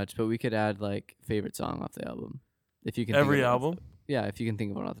is too much, but we could add like favorite song off the album, if you can. Every think of album. Yeah, if you can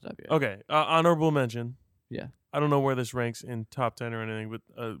think of one off the top of your head. Okay, honorable mention. Yeah. I don't know where this ranks in top 10 or anything,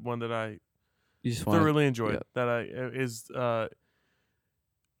 but one that I You just thoroughly enjoyed. That is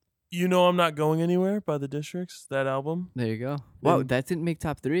You Know I'm Not Going Anywhere by The Districts. That album. There you go. Wow, that didn't make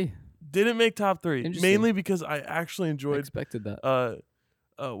top 3. Didn't make top 3. Interesting. Mainly because I actually I enjoyed. expected that.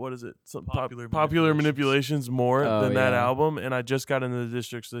 What is it? Some Popular manipulations more than that yeah. album, and I just got into The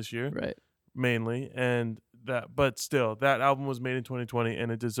Districts this year, Right. mainly, and but still, that album was made in 2020,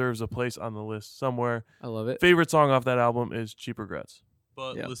 and it deserves a place on the list somewhere. I love it. Favorite song off that album is Cheap Regrets.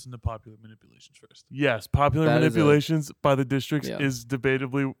 But Yep. listen to Popular Manipulations first. Yes, Popular That is Manipulations by The Districts Yeah. is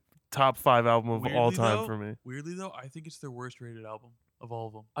debatably top 5 album of all time for me. Weirdly though, I think it's their worst rated album of all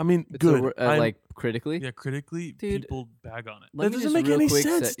of them. I mean, It's good. like critically. Yeah, critically, Dude, people bag on it. Let That me doesn't just make real any quick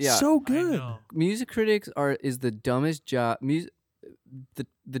sense. say- yeah. It's so I good. know. Music critics is the dumbest job.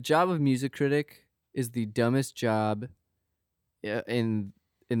 The job of music critic is the dumbest job in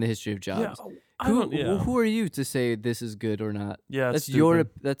the history of jobs. Yeah, Who are you to say this is good or not? Yeah, That's stupid.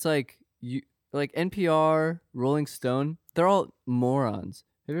 that's like you like NPR, Rolling Stone. They're all morons.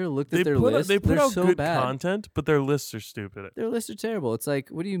 Have you ever looked at their list? They put They're out so good bad. content, but their lists are stupid. Their lists are terrible. It's like,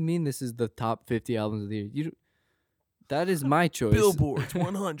 what do you mean this is the top 50 albums of the year? That is my choice. Billboard's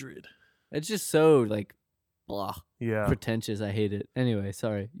 100. It's just so like blah, Yeah. pretentious. I hate it. Anyway,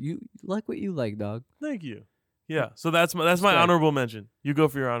 sorry. You like what you like, dog. Thank you. Yeah. So that's my Respect. honorable mention. You go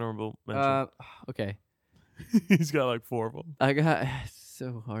for your honorable mention. Okay. He's got like 4 of them. I got it's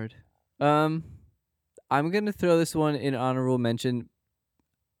so hard. I'm gonna throw this one in honorable mention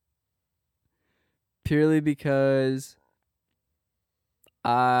purely because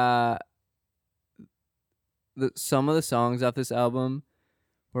some of the songs off this album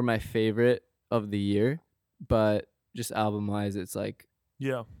were my favorite of the year, but just album wise, it's like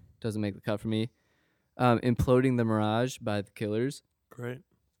Yeah. doesn't make the cut for me. Imploding the Mirage by the Killers. Great.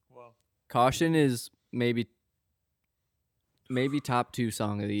 Wow. Caution is maybe top 2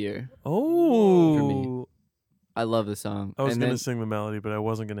 song of the year. Oh. For me. I love the song. I was And going then to sing the melody, but I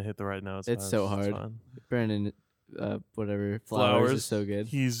wasn't going to hit the right notes. It's so It's hard. fine. Brandon, whatever, Flowers is so good.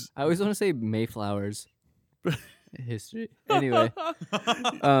 I always want to say Mayflowers. History. Anyway,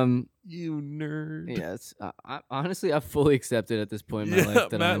 you nerd. yeah, it's honestly, I've fully accepted at this point in my life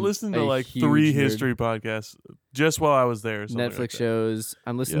that Matt I'm listened a to like huge 3 nerd. history podcasts just while I was there. Or something Netflix like that. shows.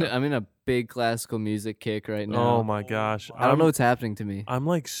 I'm listening. Yeah. I'm in a big classical music kick right now. Oh my gosh. I don't know what's happening to me. I'm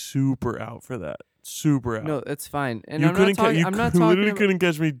like super out for that. Super out. No, that's fine. And you I'm couldn't. not talking. You I'm not literally talking. couldn't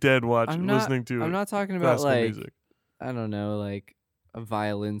catch me dead I'm not- listening to. I'm not talking about classical like music. I don't know, like a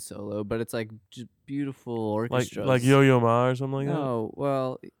violin solo, but it's like just beautiful orchestras. Like Yo-Yo Ma or something like that. No,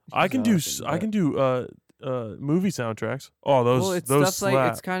 well, I can do. he's awesome, I but- can do movie soundtracks. Oh, those Well, it's those stuff slap.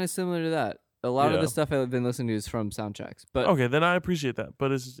 like it's kind of similar to that. A lot of Yeah. the stuff I've been listening to is from soundtracks, but Okay, then I appreciate that.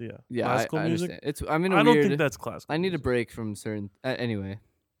 But it's yeah, classical I music. understand. It's I'm in a I weird. don't think that's classical. I need a music. break from certain. Anyway,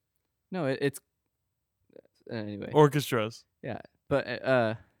 no, it's anyway. Orchestras.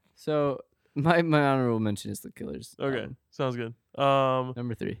 But so my honorable mention is the Killers. Okay, sounds good.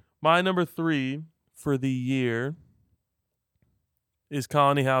 Number 3. My number 3 for the year is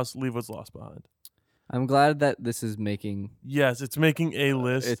Colony House. Leave What's Lost Behind. I'm glad that this is making. Yes, it's making a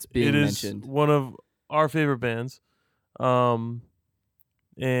list. it's being It is mentioned. one of our favorite bands. And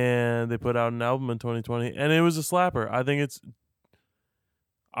they put out an album in 2020, and it was a slapper. I think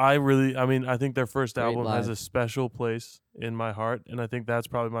I think their first Great album has live. a special place in my heart, and I think that's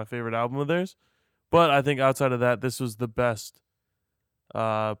probably my favorite album of theirs. But I think outside of that, this was the best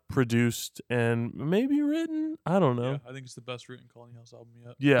produced and maybe written. I don't know. Yeah, I think it's the best written Colony House album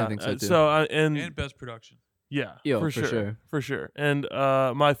yet. Yeah, I think so, too. And best production. Yeah, Yo, for sure. And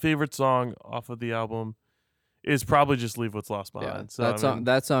my favorite song off of the album is probably just "Leave What's Lost Yeah, Behind." So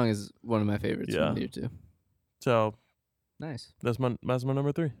that song is one of my favorites Yeah. from the year too. So Nice. that's my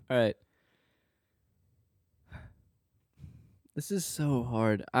number 3. All right. This is so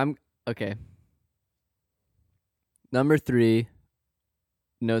hard. I'm okay. Number 3,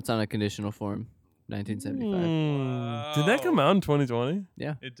 Notes on a Conditional Form, 1975. Did that come out in 2020?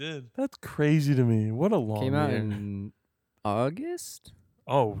 It did. That's crazy to me. What a long Came out year. in August.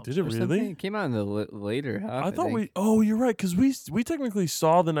 Oh, did it or really? something? It came out in the later half. I thought think. you're right, because we technically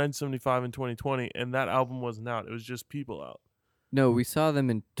saw the 1975 in 2020, and that album wasn't out. It was just People out. No, we saw them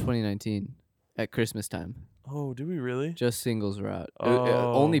in 2019 at Christmas time. Oh, did we really? Just singles were out.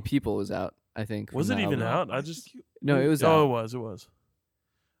 Oh. Only People was out, I think. Was from it that even album. out? I just No, it was Oh, out. it was.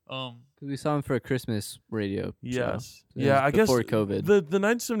 'Cause we saw them for a Christmas radio show. Yes. It Yeah, was I guess before COVID. the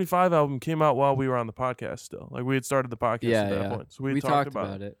 1975 album came out while we were on the podcast still. Like we had started the podcast at that point. So we talked about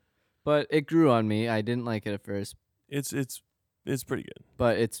about it. But it grew on me. I didn't like it at first, It's pretty good.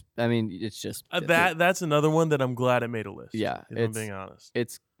 but it's just That's another one that I'm glad it made a list. Yeah, if I'm being honest.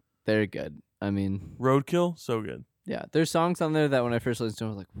 they're good. I mean, Roadkill, so good. yeah, there's songs on there that when I first listened to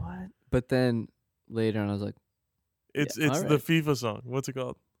them, I was like, what? But then later on, I was like, It's Yeah, the alright. FIFA song. What's it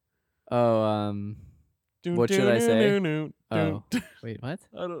called? oh, What should I say? Oh. wait, what?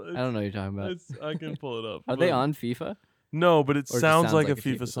 I don't I don't know what you're talking about. I can pull it up. Are they but- on FIFA? No, but it Or it just sounds like a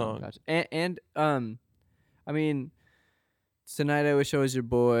FIFA song. Gotcha. And I mean, Tonight I Wish I Was Your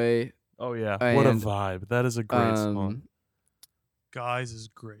Boy. Oh yeah, what a And, vibe. That is a great song. Guys is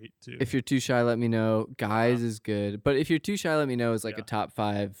great too. If You're Too Shy, Let Me Know. Guys is good. But If You're Too Shy, Let Me Know is like Yeah. a top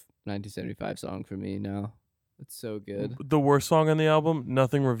 5 1975 song for me now. It's so good. The worst song on the album,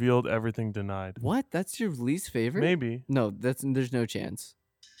 Nothing Revealed, Everything Denied. What? That's your least favorite? Maybe. No, there's no chance.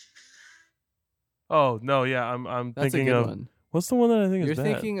 Oh no, yeah, I'm That's thinking a good of one. what's the one that I think You're is bad?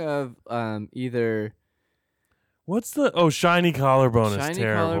 thinking of either What's the Shiny Collarbone is Shiny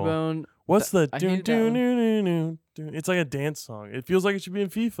terrible. Collarbone. What's the I doo, hated that doo, one. doo, doo, doo, doo. It's like a dance song. It feels like it should be in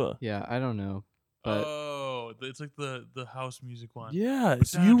FIFA. Yeah, I don't know. But it's like the house music one. Yeah,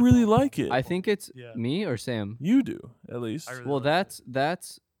 so you really like it. I think it's Yeah. me or Sam. You do, at least. I really Well, like it.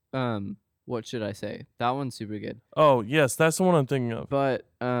 that's what should I say? That one's super good. Oh, yes, that's the one I'm thinking of. But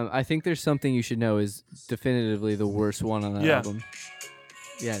I think There's Something You Should Know is definitively the worst one on that Yeah. album.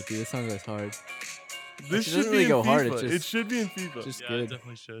 Yeah, dude, this song goes hard. This It should doesn't be really in go FIFA. hard, it's it just- should be in FIFA. just Yeah, good. it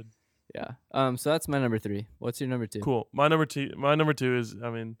definitely should. Yeah. So that's my number 3. What's your number 2? Cool. My number two is, I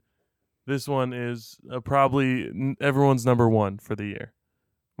mean, this one is probably everyone's number 1 for the year.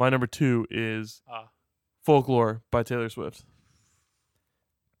 My number 2 is Folklore by Taylor Swift.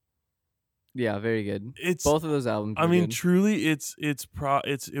 Yeah, very good. It's Both of those albums. I mean, good. truly, it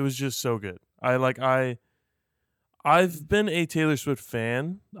was just so good. I've been a Taylor Swift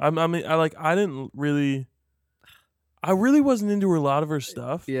fan. I really wasn't into a lot of her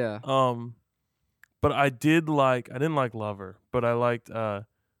stuff. Yeah. But I didn't like Lover, but I liked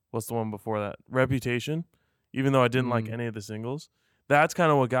what's the one before that? Reputation. Even though I didn't like any of the singles. That's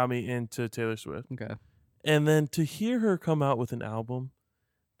kind of what got me into Taylor Swift. Okay. And then to hear her come out with an album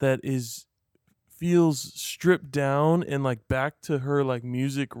that feels stripped down and like back to her like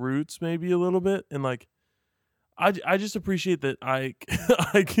music roots maybe a little bit, and like I just appreciate that I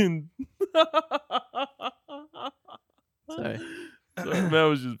can Sorry. That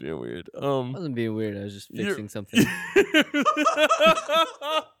was just being weird. I wasn't being weird. I was just fixing something.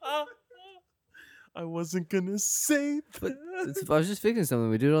 I wasn't gonna say that. I was just fixing something.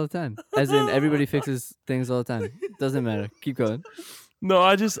 We do it all the time. As in, everybody fixes things all the time. Doesn't matter. Keep going. No,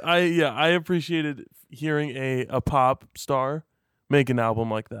 I appreciated hearing a pop star make an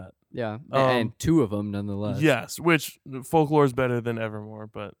album like that. Yeah, and 2 of them nonetheless. Yes, which Folklore is better than Evermore,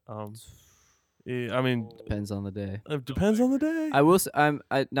 but I mean, depends on the day. It depends on the day. I will. I'm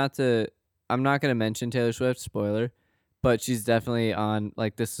not gonna mention Taylor Swift. Spoiler. But she's definitely on,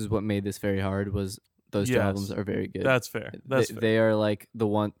 like, this is what made this very hard, was those 2 albums are very good. That's fair. They are, like,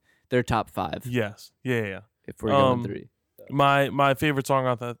 they're top 5. Yes. Yeah. If we're going 3. My favorite song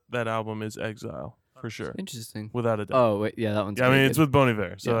off that album is Exile, for sure. Interesting. Without a doubt. Oh, wait, yeah, that one's I mean, good. it's with Bon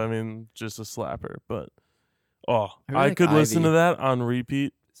Iver, so, Yeah. I mean, just a slapper. But, I could listen Ivy. to that on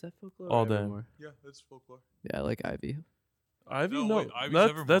repeat. Is that Folklore all or day. Evermore? Yeah, that's Folklore. Yeah, I like Ivy. Ivy? No, wait,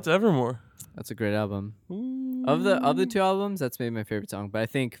 Ivy's that's Evermore. That's a great album. Of the 2 albums, that's maybe my favorite song, but I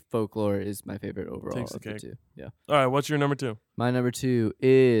think Folklore is my favorite overall Takes the of the cake. 2. Yeah. All right, what's your number 2? My number 2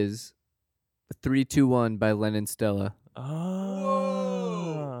 is 3-2-1 by Lennon Stella.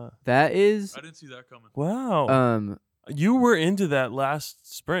 Ah. That is I didn't see that coming. Wow. You were into that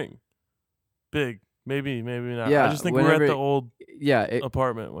last spring. Big. Maybe not. Yeah, I just think we were at whenever- the old yeah, it,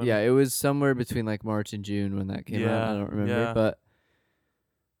 apartment. When it was somewhere between like March and June when that came out. I don't remember, yeah. but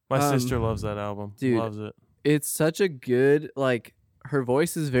My sister loves that album. dude, Loves it. it's such a good, like, her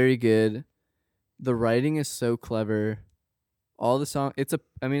voice is very good. The writing is so clever. All the song, it's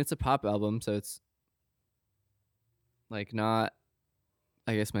a pop album, so it's like not,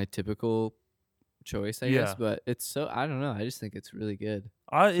 I guess, my typical choice, I guess, but it's so, I don't know. I just think it's really good.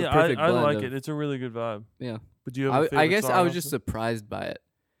 I It's a perfect I blend like of- it. It's a really good vibe. Yeah. But do you have a favorite I guess song I was off just it? surprised by it,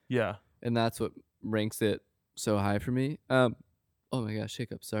 Yeah. and that's what ranks it so high for me. Oh my gosh,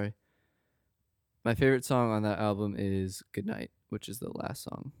 hiccup, sorry. My favorite song on that album is Goodnight, which is the last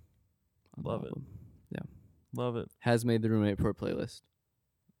song on Love the it. album. Love it. Has made the Roommate Report playlist.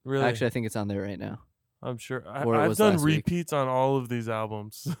 Really? Actually, I think it's on there right now. I'm sure. Or it I've was done last week. repeats on all of these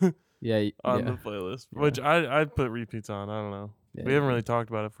albums Yeah, on yeah. the playlist, Yeah. which I'd put repeats on. I don't know. Yeah, We haven't really talked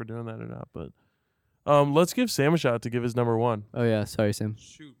about if we're doing that or not, but let's give Sam a shot to give his number 1. Oh yeah, sorry, Sam.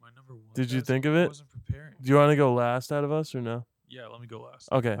 Shoot, my number 1. Did you guys, think of I it? wasn't preparing. Do you want to go last out of us or no? Yeah, let me go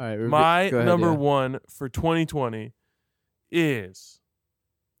last. Okay. All right, My go ahead, number yeah. 1 for 2020 is.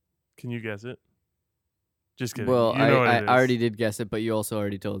 Can you guess it? Just kidding. Well, you know what I it is. already did guess it, but you also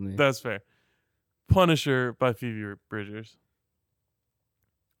already told me. That's fair. Punisher by Phoebe Bridgers.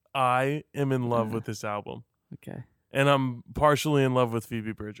 I am in love with this album. Okay. And I'm partially in love with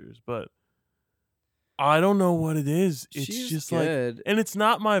Phoebe Bridgers, but I don't know what it is. It's She's just good. like, and it's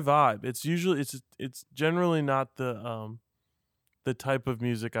not my vibe. It's usually it's generally not the type of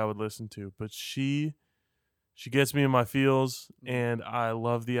music I would listen to, but she gets me in my feels, and I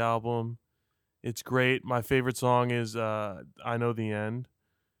love the album. It's great. My favorite song is I Know the End.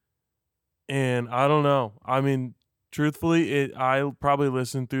 And I don't know. I mean, truthfully, I probably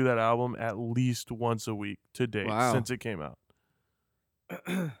listened through that album at least once a week to date since it came out.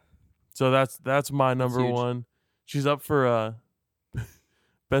 So that's my number huge. 1. She's up for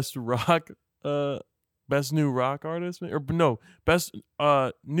best new rock artist, or no, best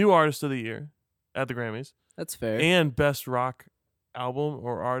new artist of the year at the Grammys, That's fair. and best rock album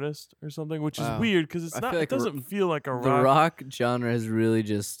or artist or something, which is weird because it's I not. feel It like doesn't feel like a the rock. rock genre has really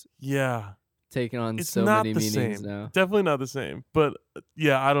just taken on It's so not many the meanings same. now. Definitely not the same. But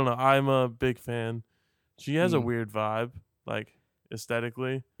yeah, I don't know. I'm a big fan. She has a weird vibe, like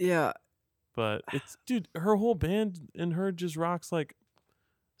aesthetically. Yeah. But it's, dude, her whole band and her just rocks like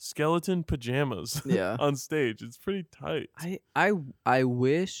skeleton pajamas Yeah. on stage. It's pretty tight. I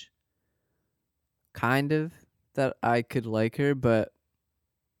wish kind of that I could like her, but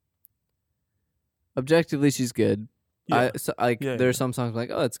objectively she's good. Yeah. There are some songs I'm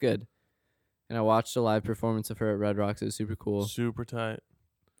like, oh, that's good. And I watched a live performance of her at Red Rocks. It was super cool. Super tight.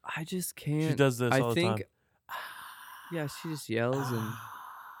 I just can't. She does this all the time. Yeah, she just yells, and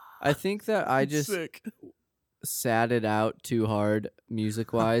I think that I just Sick. sadded out too hard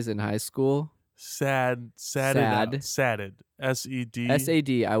music-wise in high school. Sadded. Sad. Sadded. S-E-D.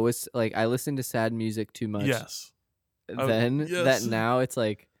 SAD. I listened to sad music too much. Yes. Then yes. that now it's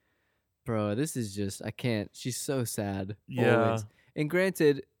like, bro, this is just, I can't. She's so sad. Yeah. Always. And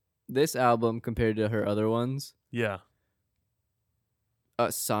granted, this album compared to her other ones, Yeah.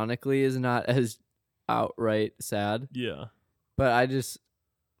 sonically is not as outright sad. Yeah. But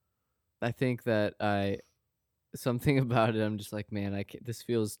I think that something about it, I'm just like, man, I can't, this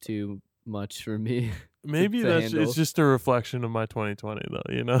feels too much for me. Maybe it's just a reflection of my 2020 though,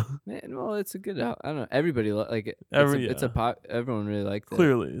 you know? Man, well, it's a good I don't know. Everybody like it. Everyone really liked it.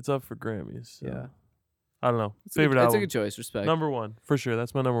 Clearly, it's up for Grammys. So. Yeah. I don't know. It's Favorite album. It's a good choice. Respect. Number one, for sure.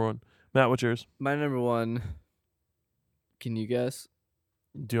 That's my number one. Matt, what's yours? My number one. Can you guess?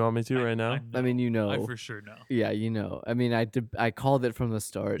 Do you want me to right now? I mean, you know. I for sure know. Yeah, you know. I mean, I called it from the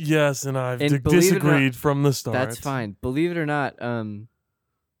start. Yes, and I've And disagreed from the start. That's fine. Believe it or not,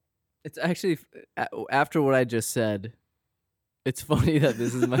 it's actually after what I just said. It's funny that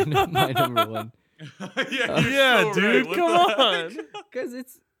this is my number one. Yeah, dude, right. come on. Because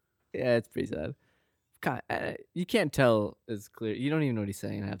it's pretty sad. God, you can't tell as clear. You don't even know what he's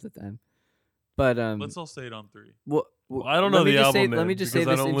saying half the time. But Let's all say it on 3. well, I don't know the album name let me just say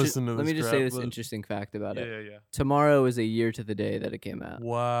because this. I don't listen to this let me just crap, say this but- interesting fact about it. Yeah. Tomorrow is a year to the day that it came out,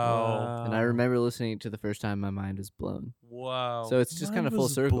 Wow. and I remember listening to the first time. My mind was blown. Wow. So it's just kind of full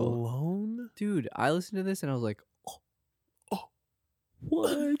was circle. Blown? Dude, I listened to this and I was like,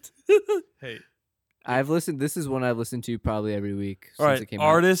 What? hey, I've listened. This is one I've listened to probably every week All since right, it came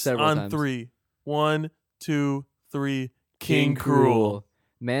artists out. Several on times. 3. 1, 2, 3. King Cruel.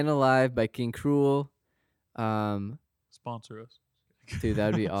 Man Alive by King Cruel. sponsor us. Dude,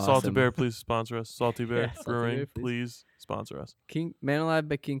 that'd be awesome. Salty Bear, please sponsor us. Salty Bear Yeah, Salty Brewing, Bear, please sponsor us. Man Alive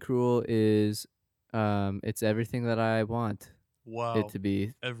by King Cruel is, it's everything that I want Wow. it to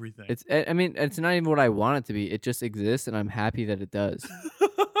be. Everything. I mean, it's not even what I want it to be. It just exists, and I'm happy that it does.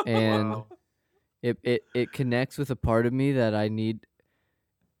 And wow. it connects with a part of me that I need.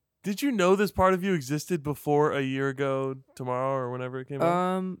 Did you know this part of you existed before a year ago tomorrow or whenever it came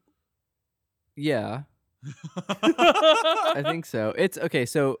out? Yeah, I think so. It's okay.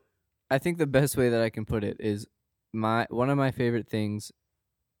 So I think the best way that I can put it is one of my favorite things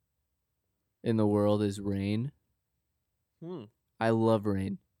in the world is rain. I love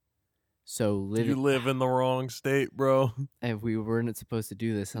rain. So You live in the wrong state, bro. and we weren't supposed to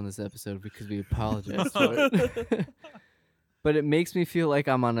do this on this episode because we apologized for it. But it makes me feel like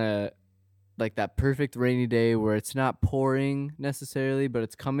I'm on that perfect rainy day where it's not pouring necessarily, but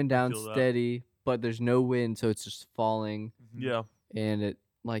it's coming down Feel that. steady, but there's no wind, so it's just falling, Yeah. and it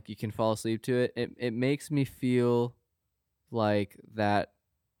like you can fall asleep to it. It makes me feel like that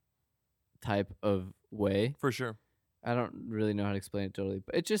type of way. For sure. I don't really know how to explain it totally,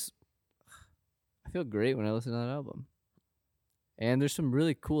 but I feel great when I listen to that album. And there's some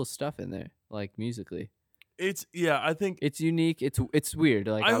really cool stuff in there, like musically. I think It's unique. It's weird.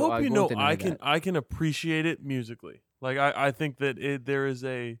 Like I hope you won't know deny that. I can appreciate it musically. Like I think that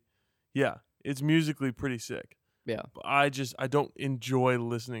it's musically pretty sick. Yeah. But I don't enjoy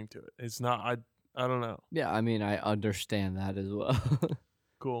listening to it. It's not I don't know. Yeah, I mean, I understand that as well.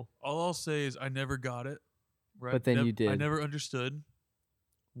 Cool. All I'll say is I never got it. Right? But then you I did. never understood.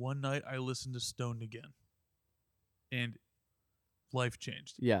 One night I listened to Stoned again, and life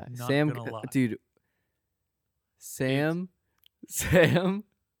changed. Yeah, Not Sam, gonna lie. dude. Sam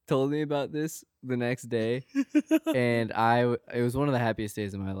told me about this the next day, and it was one of the happiest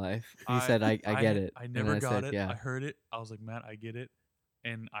days of my life. He said, "I get it." I never and got said, it. Yeah, I heard it. I was like, man, I get it,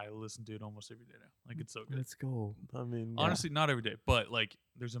 and I listen to it almost every day now. Like it's so good. let's go. I mean, Honestly, not every day, but like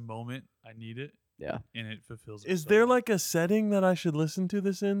there's a moment I need it, Yeah, and it fulfills. it is so there well. like a setting that I should listen to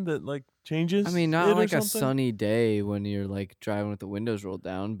this in that like changes? I mean, it not or like a something? sunny day when you're like driving with the windows rolled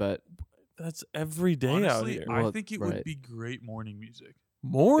down, but That's every day out Honestly, here. I Well, think it right. would be great morning music.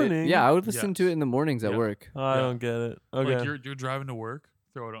 Morning. yeah, I would listen to Yes. it in the mornings at Yeah. work. I Yeah. don't get it. Okay. Like you're driving to work,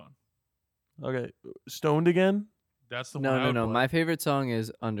 throw it on. Okay. Stoned again. That's the one. I No. would play. My favorite song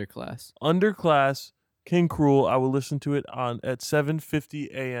is Underclass. Underclass. King Cruel. I will listen to it at 7:50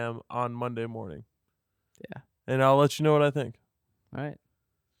 a.m. on Monday morning. Yeah. And I'll let you know what I think. All right,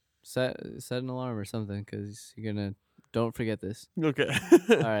 set an alarm or something because you're gonna. Don't forget this. Okay.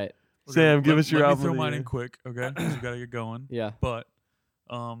 All right. Sam, give us your album. album. Let me throw of the mine year. in quick, okay? 'Cause we gotta get going. Yeah. But,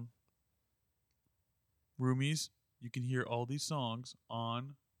 roomies, you can hear all these songs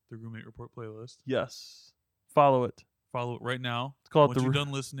on the Roommate Report playlist. Yes. Follow it. Follow it right now. It's called Once you're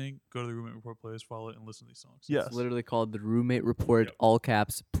done listening, go to the Roommate Report playlist, follow it, and listen to these songs. Yes. It's literally called the Roommate Report Yep. all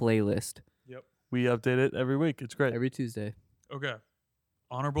caps playlist Yep. We update it every week. It's great. every Tuesday. Okay.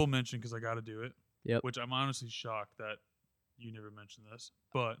 Honorable mention because I got to do it. Yep. Which I'm honestly shocked that you never mentioned this,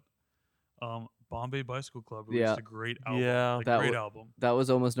 but Bombay Bicycle Club released Yeah. a great album. Yeah. Like, That great wa- album. That was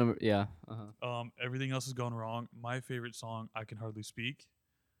almost number. Yeah. Uh-huh. Everything else is going wrong. My favorite song, I Can Hardly Speak.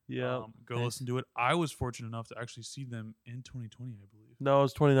 Yeah. Go Nice. listen to it. I was fortunate enough to actually see them in 2020, I believe. No, it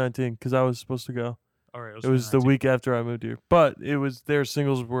was 2019 because I was supposed to go. All right. It was the 2019. week after I moved here, but it was their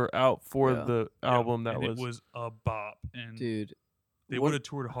singles were out for Yeah. the Yeah, album that and was. It was a bop, and Dude, they what- would have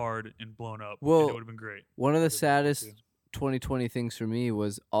toured hard and blown up. and Well, it would have been great. one of the They've been great, saddest too. 2020 things for me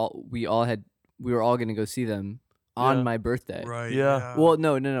was we were all gonna go see them on Yeah. my birthday. Right. Yeah. Well,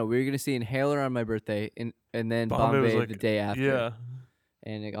 no. We were gonna see Inhaler on my birthday, and then Bombay was Bombay like- the day after. Yeah.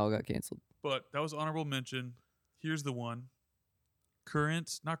 And it all got canceled. But that was honorable mention. Here's the one.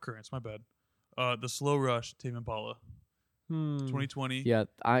 Not Currents, my bad. The Slow Rush, Tame Impala, 2020. Yeah,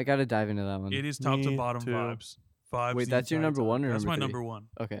 I gotta dive into that one. It is top to Me bottom too. vibes. Vibes. Wait, the that's your entire number time. one or That's number my three? number one.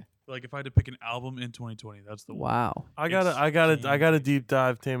 Okay. Like if I had to pick an album in 2020, that's the one. Wow. I It's gotta game deep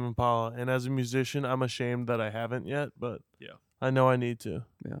dive Tame Impala, and as a musician, I'm ashamed that I haven't yet, but Yeah. I know I need to.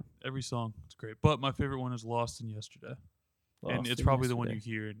 Every song, it's great. But my favorite one is Lost in Yesterday, and Lost it's in probably the one you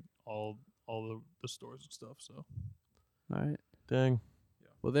Yesterday. hear in all the stores and stuff. So All right. Dang,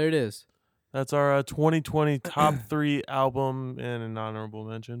 Well, there it is. that's our 2020 top 3 album and an honorable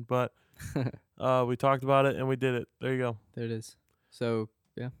mention. But we talked about it and we did it. There you go. There it is. So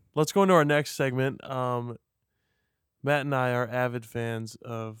Let's go into our next segment. Matt and I are avid fans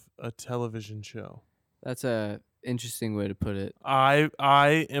of a television show. that's a interesting way to put it. I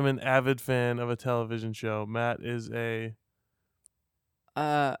am an avid fan of a television show. Matt is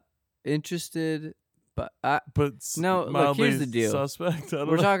Interested, but no. look, here's the deal. Suspect. I don't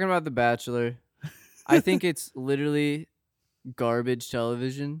we're know. talking about The Bachelor. I think it's literally garbage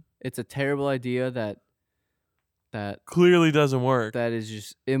television. It's a terrible idea that Clearly doesn't work. is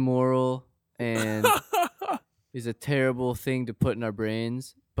just immoral and is a terrible thing to put in our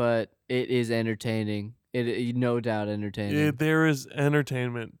brains, but it is entertaining. It no doubt entertaining. There is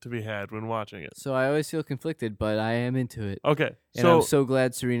entertainment to be had when watching it. So I always feel conflicted, but I am into it. Okay, And I'm so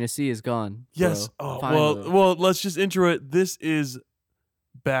glad Serena C is gone. yes. bro. Oh Finally. well. Let's just intro it. This is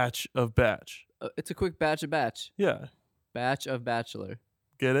Batch of Batch. It's a quick batch of Batch. Yeah, Batch of Bachelor.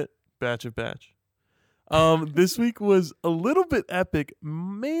 get it? Batch of Batch. This week was a little bit epic,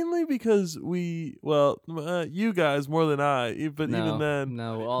 mainly because you guys more than I, but No, even then,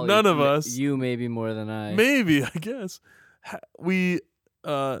 no, none of us. You maybe more than I. Maybe, I guess.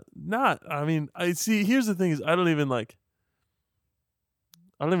 Not. I mean, I see. Here's the thing: is I don't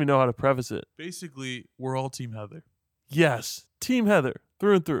even know how to preface it. basically, we're all Team Heather. Yes, Team Heather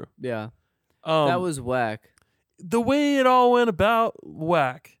through and through. Yeah, that was whack. The way it all went about.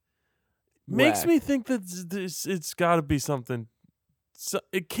 Whack. Makes Whack. me think that it's got to be something. So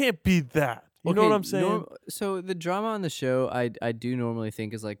it can't be that. You know Okay, what I'm saying? So the drama on the show, I do normally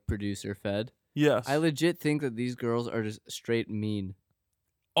think is like producer fed. Yes. I legit think that these girls are just straight mean.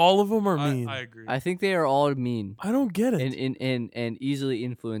 All of them are mean. I agree. I think they are all mean I don't get it. and easily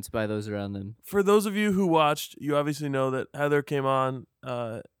influenced by those around them. For those of you who watched, you obviously know that Heather came on,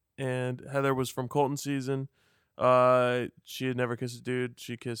 and Heather was from Colton season. She had never kissed a dude.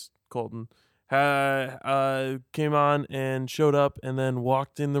 She kissed Colton. Came on and showed up, and then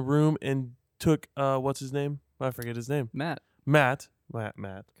walked in the room and took what's his name? I forget his name. Matt, Matt.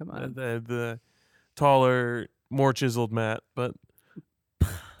 come on. The taller, more chiseled Matt, but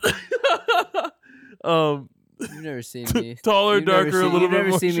You've never seen me. taller, You've never darker, a seen- little you've bit never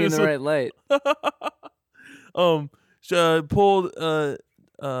more seen me in the chiseled. right light. Pulled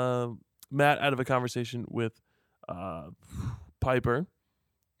Matt out of a conversation with Piper,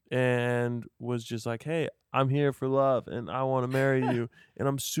 and was just like, "Hey, I'm here for love, and I want to marry you, and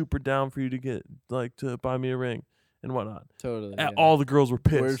I'm super down for you to get to buy me a ring and whatnot." Totally. And yeah. all the girls were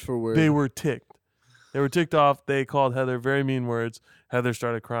pissed. Word for word. They were ticked. They were ticked off. They called Heather very mean words. Heather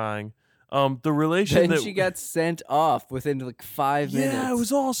started crying. The relation Then that she got sent off within like 5 minutes. yeah, it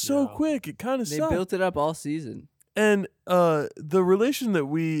was all so Yeah. quick. It kind of They sucked. built it up all season. And the relation that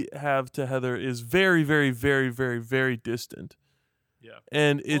we have to Heather is very, very, very, very, very distant. yeah.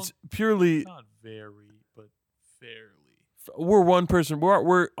 And it's purely Not very, but fairly. we're one person.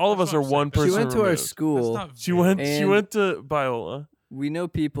 We're all of That's us what are I'm one saying. person. She went to our removed. school. That's not She very. went. She And- went to Biola. we know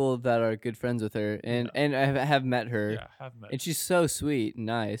people that are good friends with her, and I have met her. Yeah, have met. And she's so sweet and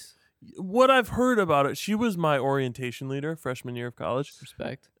nice. What I've heard about it, she was my orientation leader freshman year of college.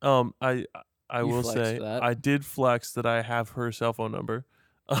 Respect. I You will flexed say that. I did flex that I have her cell phone number.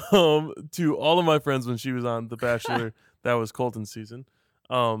 To all of my friends when she was on The Bachelor, that was Colton's season.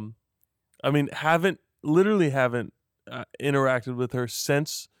 I mean, haven't interacted with her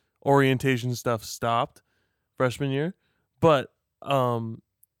since orientation stuff stopped freshman year, but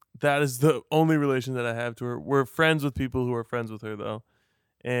that is the only relation that I have to her. We're friends with people who are friends with her though,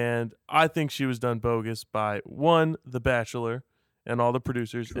 and I think she was done bogus by 1, The Bachelor and all the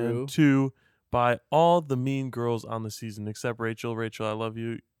producers, True. and 2, by all the mean girls on the season except Rachel. Rachel, I love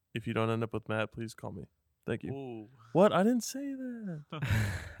you. If you don't end up with Matt, please call me. Thank you. Ooh. What? I didn't say that.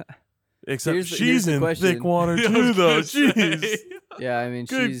 Except Here's she's the in question. thick water Yeah, I too, was though. gonna say. Jeez. Yeah, I mean,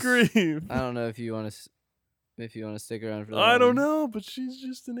 Good she's. grief. I don't know if you want to stick around for that. I don't one. know, but she's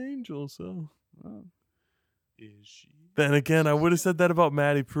just an angel, so. Oh. Is she? Then again, I would have said that about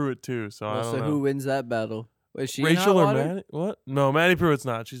Maddie Pruitt too, so I Well, don't so know. who wins that battle? Was she in Rachel hot or water? Maddie? What? No, Maddie Pruitt's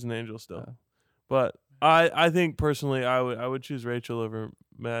not. She's an angel still. Oh. But I think personally I would choose Rachel over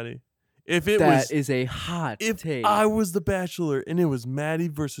Maddie. If it That was is a hot if take. I was the Bachelor and it was Maddie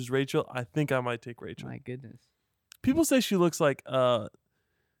versus Rachel, I think I might take Rachel. My goodness. People say she looks like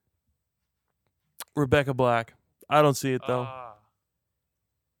Rebecca Black. I don't see it though.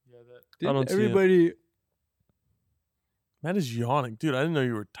 Yeah, that. Didn't don't see it. everybody? Matt is yawning, dude. I didn't know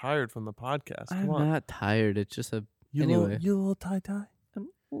you were tired from the podcast. Come I'm on, not tired. It's just a. you anyway. you little tie. I'm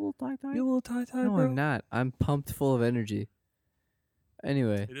a little tired. You little tie, No, bro. I'm not. I'm pumped full of energy.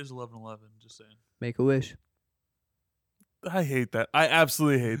 Anyway, It is 11:11. Just saying. make a wish. I hate that. I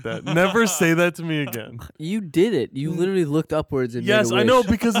absolutely hate that. Never say that to me again. You did it. You literally looked upwards and Yes, made a wish. I know,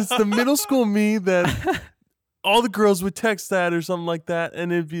 because it's the middle school me that all the girls would text that or something like that,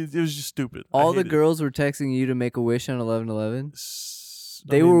 and it was just stupid. I All the hate it. girls were texting you to make a wish on 11/11. S-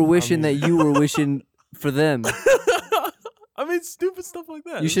 They were wishing that you were wishing for them. I mean, stupid stuff like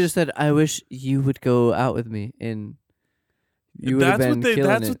that. You should have said, "I wish you would go out with me," and you would have been killing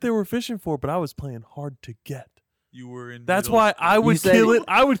That's it. what they were fishing for, but I was playing hard to get. You were in. That's middle why school. I would said- kill it.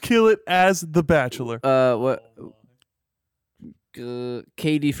 I would kill it as the Bachelor. What? Oh,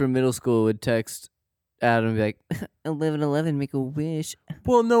 Katie from middle school would text Adam and be like, 11/11, make a wish.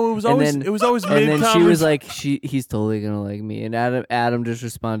 Well, no, it was And always then- it was always And mid then she was like, he's totally gonna like me. And Adam just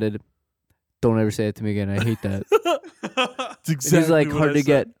responded, "Don't ever say it to me again. I hate that." It's And exactly he's like, what hard I to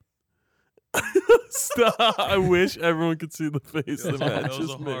get. said. Stop. I wish everyone could see the face Yeah, that that Matt was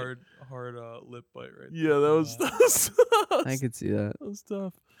just a made. hard lip bite right Yeah, there. that was I could see that. that was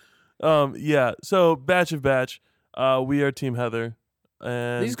tough. Yeah. So Batch of Batch, we are Team Heather,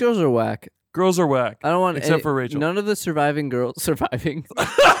 and These girls are whack. girls are whack. I don't want Except for Rachel. None of the surviving girls surviving.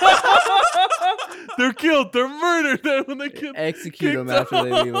 They're killed. They're murdered. Then when they get Execute them kicked after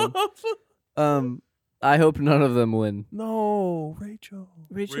they leave them. off. I hope none of them win. No, Rachel.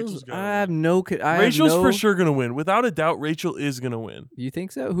 Rachel's gotta I have win. no. Rachel's for sure gonna win. Without a doubt, Rachel is gonna win. You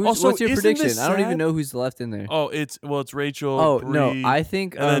think so? Also, What's your isn't prediction? this I don't even sad? know who's left in there. Oh, it's Rachel. Oh Bree, no, I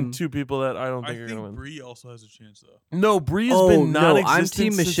think. and then 2 people that I don't I think are gonna think win. Bree also has a chance though. No, Bree has Oh been no, non-existent. I'm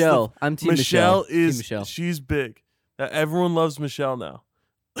Team since Michelle. I'm Team Michelle Michelle. is Team Michelle. she's big. Everyone loves Michelle now.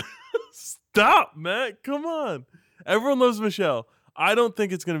 Stop, Matt. Come on. Everyone loves Michelle. I don't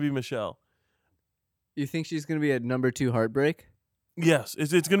think it's gonna be Michelle. You think she's gonna be a number 2 heartbreak? Yes,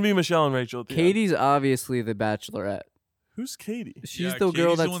 it's gonna be Michelle and Rachel. At the end. Katie's obviously the Bachelorette. Who's Katie? She's Yeah, the girl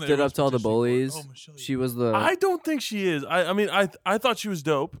Katie's the that one that stood up everyone's to all the petitioning for. bullies. Oh, Michelle, She you- was the. I don't think she is. I mean, I thought she was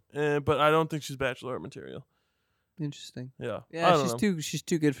dope, but I don't think she's Bachelorette material. Interesting. Yeah. I Yeah, don't she's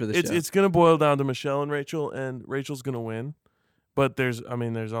too good for the know. show. It's gonna boil down to Michelle and Rachel's gonna win. But there's a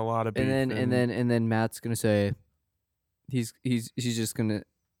lot of beef. and then Matt's gonna say, she's gonna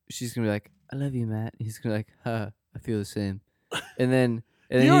be like, "I love you, Matt." He's gonna be like, "Huh, I feel the same." And then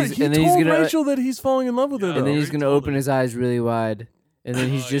he he's told gonna Rachel that he's falling in love with her. Yeah, and then though. he's already gonna told open her. his eyes really wide. And then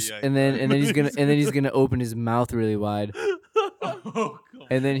he's Oh, just yeah, and then he's gonna open his mouth really wide. Oh, come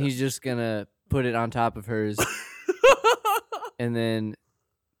And then he's just gonna put it on top of hers. And then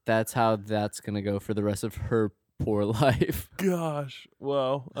that's how that's gonna go for the rest of her poor life. Gosh,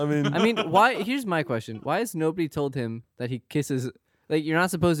 wow. I mean, I mean, why? Here's my question: why has nobody told him that he kisses? Like, you're not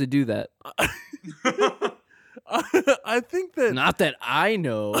supposed to do that. I think that. Not that I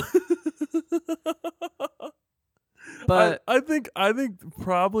know. But I think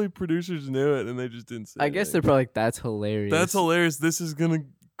probably producers knew it and they just didn't say. I guess they're anything. probably like, "That's hilarious." That's hilarious. This is gonna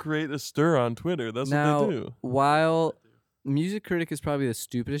create a stir on Twitter. That's Now, what they do. while music critic is probably the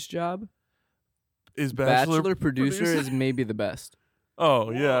stupidest job, Is Bachelor Bachelor producer is maybe the best.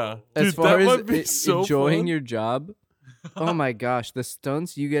 Oh yeah, As dude, far that as might be so enjoying fun. your job, oh my gosh, the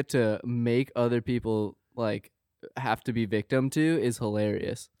stunts you get to make other people like have to be victim to is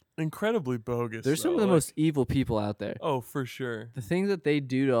hilarious. Incredibly bogus. There's some though, of the like- most evil people out there. Oh, for sure. The things that they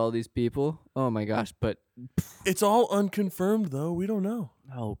do to all these people, oh my gosh, but It's all unconfirmed though. We don't know.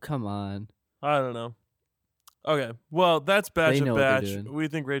 oh, come on. I don't know. Okay, well, that's Batch They of know what they're Batch. doing. We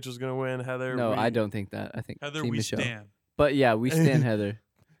think Rachel's gonna win. Heather, No, we... I don't think that. I think Heather, Team we Michelle. stand. But yeah, we stand Heather.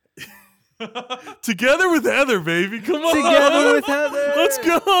 Together with Heather, baby. Come on. Together with Heather. Let's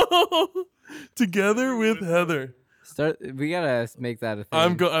go. Together with Heather. We gotta make that a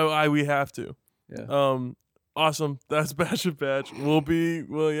thing. We have to. Yeah. Awesome. That's Batch of Batch. We'll be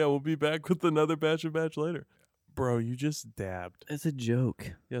back with another Batch of Batch later. Bro, you just dabbed. It's a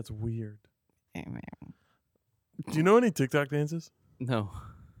joke. Yeah, it's weird. No. Do you know any TikTok dances?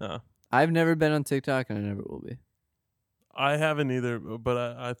 I've never been on TikTok and I never will be. I haven't either, but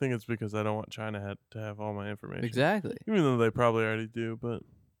I think it's because I don't want China to have all my information. Exactly. Even though they probably already do, but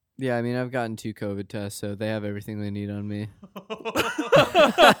Yeah, I mean, I've gotten 2 COVID tests, so they have everything they need on me.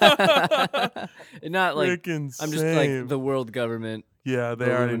 Not like freaking I'm just like the world government. Yeah, they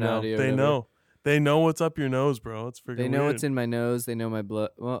the already know. Illuminati or They whatever. know. They know what's up your nose, bro. It's freaking They know weird. what's in my nose. They know my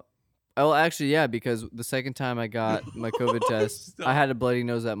blood. Well, oh, actually, yeah, because the second time I got my COVID test, I had a bloody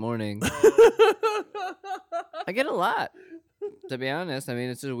nose that morning. I get a lot, to be honest. I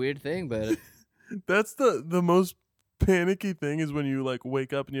mean, it's a weird thing, but That's the most panicky thing is when you like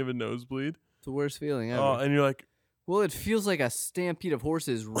wake up and you have a nosebleed. it's the worst feeling ever. Oh, and you're like, Well, it feels like a stampede of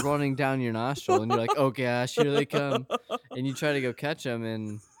horses running down your nostril, and you're like, "Oh gosh, here they come!" And you try to go catch them,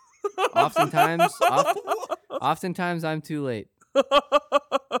 and oftentimes I'm too late.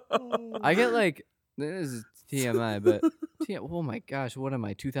 I get like this is TMI, but oh my gosh, what am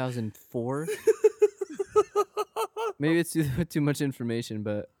I? 2004? Maybe it's too much information,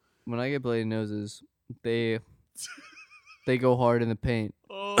 but when I get bloody noses, they go hard in the paint.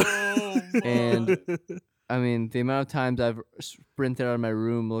 Oh, And I mean, the amount of times I've sprinted out of my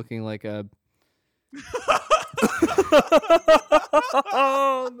room looking like a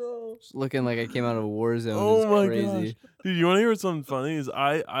oh no, looking like I came out of a war zone oh is my crazy. gosh, dude! You want to hear something funny? Is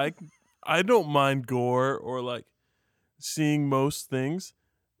I don't mind gore or like seeing most things.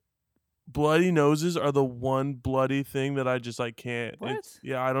 Bloody noses are the one bloody thing that I just like can't. What?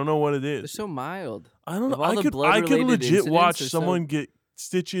 Yeah, I don't know what it They're is. so mild. I don't know. Of all the I could blood-related legit incidents, watch they're someone so- get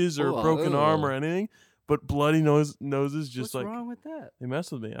stitches or Oh, broken arm ugh. or anything, but bloody noses just What's like wrong with that? they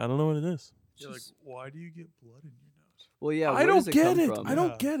mess with me. I don't know what it is. You're like, Just- why do you get blood in your nose? Well, yeah. I where don't does it get come it. from? I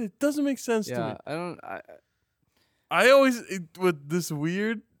don't get it. It doesn't make sense to me. Yeah, I don't. I always with this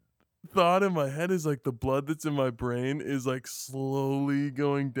weird thought in my head is like the blood that's in my brain is like slowly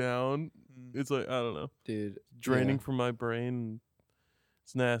going down. It's like I don't know, Dude, draining yeah. from my brain.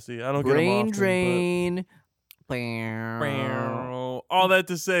 It's nasty. I don't brain get them drain. Often, all that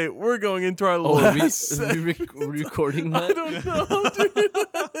to say, we're going into our Oh, last. recording I that? don't know,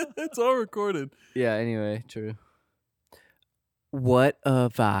 dude. It's all recorded. Yeah. Anyway, true. What a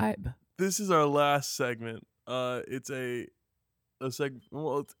vibe. This is our last segment. It's a segment.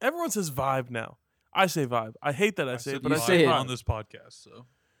 Well, everyone says vibe now. I say vibe. I hate that I say it, but I you say say it. vibe. on this podcast. So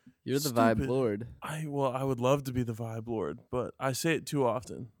You're the vibe Stupid. lord. I would love to be the vibe lord, but I say it too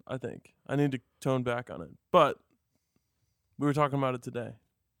often. I think I need to tone back on it. But we were talking about it today.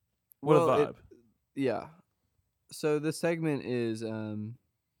 What Well, a it- vibe! Yeah. So the segment is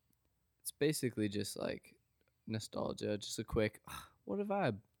it's basically just like nostalgia, just a quick what a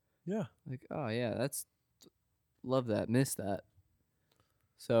vibe. Yeah. Like, oh yeah, love that, miss that.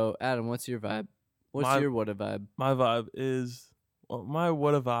 So, Adam, what's your vibe? What's My- your what a vibe? My vibe is my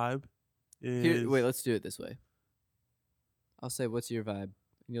what a vibe is. Here, wait, let's do it this way. I'll say what's your vibe, and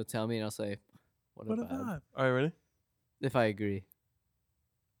you'll tell me, and I'll say what what a a vibe. vibe. All right, ready? If I agree.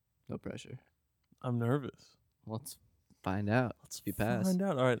 No pressure. I'm nervous. Let's find out. Let's You pass. find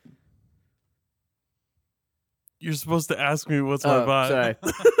out. All right. You're supposed to ask me what's my Oh, vibe. sorry.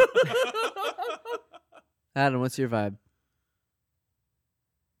 Adam, what's your vibe?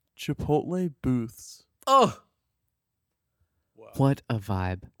 Chipotle booths. Oh, wow. what a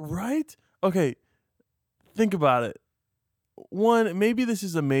vibe. Right? Okay. Think about it. One, maybe this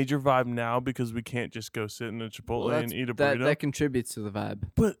is a major vibe now because we can't just go sit in a Chipotle Well, and eat a that burrito. that contributes to the vibe.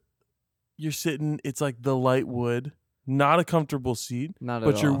 But you're sitting, it's like the light wood, not a comfortable seat, Not at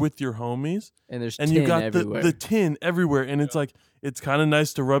but all. you're with your homies. and there's And tin you got everywhere. the tin everywhere. And it's Yeah. like, it's kind of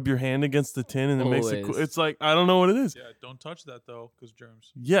nice to rub your hand against the tin and it makes it cool. Always. It's like, I don't know what it is. Yeah, don't touch that though, because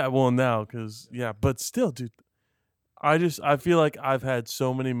germs. Yeah, well, now, because, yeah, but still, dude, I feel like I've had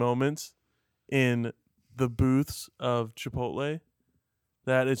so many moments in the booths of Chipotle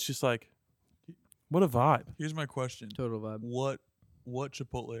that it's just like, what a vibe. Here's my question. Total vibe. What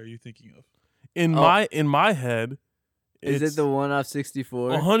Chipotle are you thinking of? In my head, Is it the one off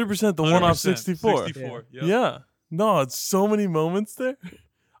 64? 100% the one off 64. 64. Yeah. Yep. No, it's so many moments there.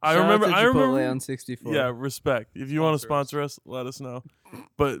 I Shout out remember. to I remember. Chipotle on 64. Yeah, respect. If you want to Sponsor sponsor us, let us know.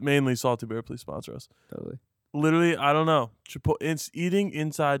 But mainly Salty Bear, please sponsor us. Totally. Literally, I don't know. It's eating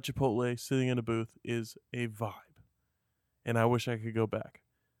inside Chipotle, sitting in a booth is a vibe, and I wish I could go back.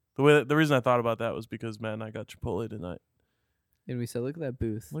 The reason I thought about that was because Matt and I got Chipotle tonight. And we said, look at that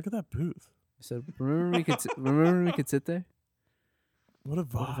booth. Look at that booth. We said, remember when we could sit there? What a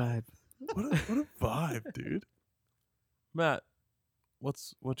vibe. What a vibe, dude. Matt,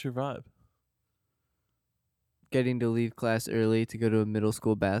 what's your vibe? Getting to leave class early to go to a middle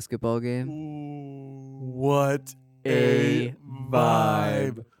school basketball game. What a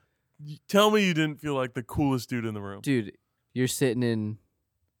vibe. Tell me you didn't feel like the coolest dude in the room. Dude, you're sitting in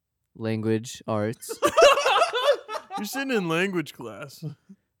language arts You're sitting in language class,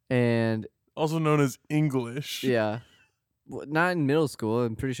 and also known as English. yeah, not in middle school.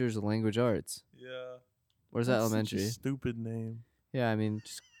 I'm pretty sure it's language arts. Yeah. Where's that That's such a elementary? stupid name. Yeah, I mean,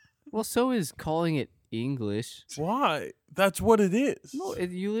 well, so is calling it English. Why? That's what it is. No,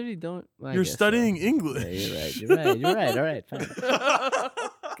 you literally don't. I You're guess so. studying Yeah, English. you're right. All right, fine.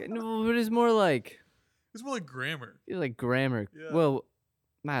 Okay, no, but it's more like It's more like grammar. grammar. Yeah. Well,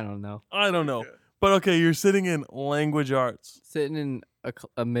 I don't know. I don't know. Okay. But okay, you're sitting in language arts. Sitting in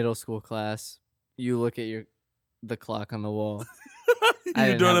a middle school class, you look at the clock on the wall. You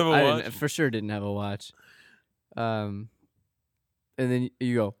don't have a watch. For sure didn't have a watch. And then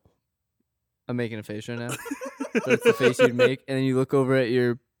you go, I'm making a face right now. That's the face you'd make. And then you look over at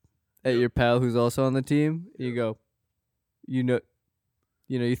your pal who's also on the team. You go, you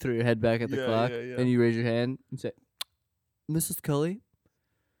throw your head back at the Yeah, clock, yeah, yeah. and you raise your hand and say, Mrs. Cully,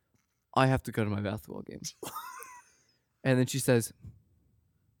 I have to go to my basketball game. And then she says,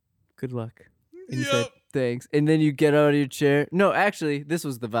 good luck. And you say, thanks. And then you get out of your chair. No, actually, this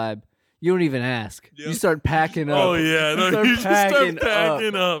was the vibe. You don't even ask. Yep. You start packing up. Oh yeah, no, start you just start packing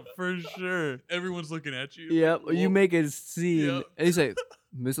packing up for sure. Everyone's looking at you. Yep. Like, You whoa. make a scene. Yep. And you say,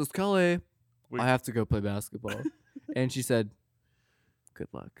 Mrs. Cully, Wait. I have to go play basketball. And she said, good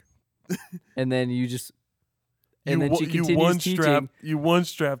luck. And then you just, and then she continues teaching. You one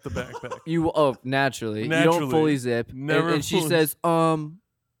strap the backpack. Naturally. You don't Naturally. fully zip. Never And she fully- says,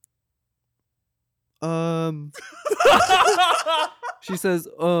 she says,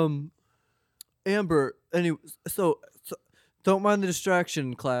 Amber, anyway, so don't mind the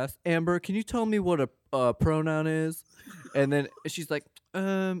distraction, class. Amber, can you tell me what a pronoun is? And then she's like,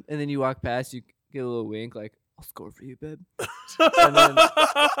 and then you walk past, you get a little wink, like, I'll score for you, babe. And then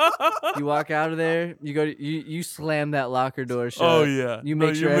you walk out of there, you slam that locker door shut. Oh yeah. You No,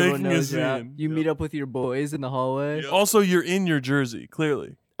 make sure you're everyone making a knows you're out. scene. You meet up with your boys in the hallway. Yep. Also, you're in your jersey.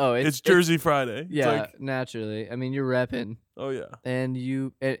 Clearly, Oh, it's Jersey Friday. It's Yeah, like, naturally. I mean, you're repping. oh yeah. And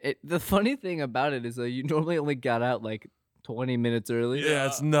the funny thing about it is that you normally only got out like 20 minutes early. Yeah,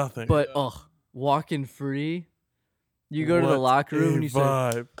 it's nothing. But Yeah. walking free, you go to the What locker room a and you say,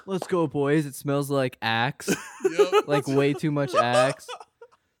 vibe. "Let's go, boys." It smells like Axe, Yep. like way too much Axe.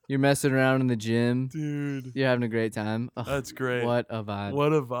 You're messing around in the gym. Dude, You're having a great time. Ugh, that's great. what a vibe.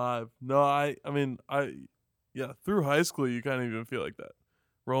 What a vibe. No, I mean, yeah, through high school, you kind of even feel like that.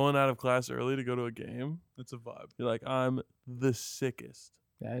 Rolling out of class early to go to a game, That's a vibe. you're like, I'm the sickest.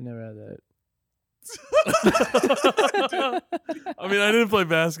 Yeah, I never had that. I mean, I didn't play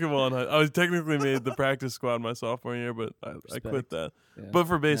basketball. I was technically made the practice squad my sophomore year, but I quit Respect. that. Yeah, But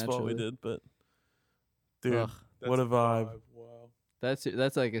for baseball, naturally. we did. But dude, Ugh, what a vibe. Wow.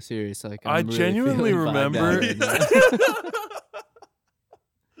 that's like a serious like. I I'm really genuinely feeling vibed out remember- right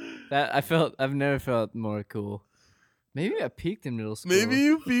now. I've never felt more cool. Maybe I peaked in middle school. Maybe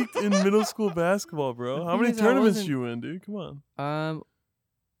you peaked in middle school basketball, bro. How thing many is, I tournaments wasn't- you win, dude? Come on.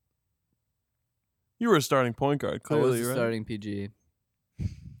 You were a starting point guard, I was clearly, a right? starting PG.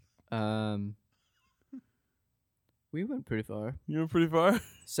 We went pretty far. You went pretty far.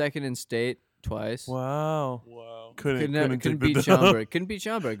 Second in state twice. Wow. Wow. Couldn't Couldn't take beat the dub. Schaumburg. Couldn't beat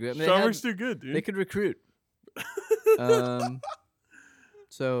Schaumburg. I mean, Schaumburg's too good, dude. they could recruit.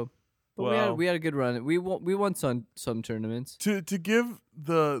 So, but Wow. we had a good run. We won some tournaments. To give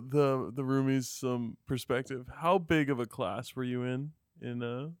the roomies some perspective, how big of a class were you in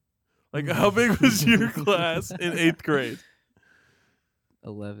like how big was your class in 8th grade?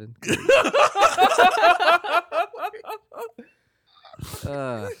 11.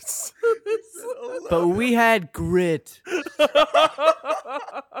 But we had grit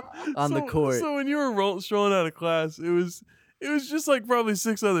on the court. So when you were strolling out of class, it was It was just like probably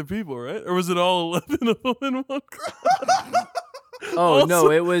 6 other people, right? Or was it all 11 of them in one class? Oh no,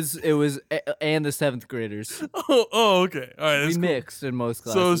 it was and the 7th graders. Oh, okay. All right. We That's cool. mixed in most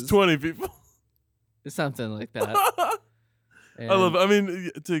classes. So it was 20 people. Something like that. I love it. I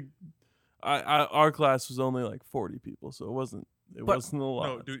mean, our class was only like 40 people, so it wasn't a lot.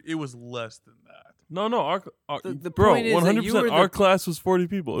 No, dude, it was less than that. No, our The bro, point is that 100%. you were Our the- class was 40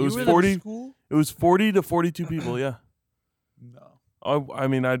 people. It you was were the 40. School? It was 40 to 42 people. Yeah. No. I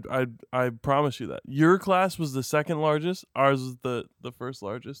mean, I promise you that your class was the second largest. Ours was the first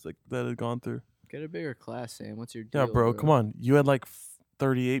largest that had gone through. Get a bigger class, Sam. What's your deal? Yeah, bro. Come on. You had like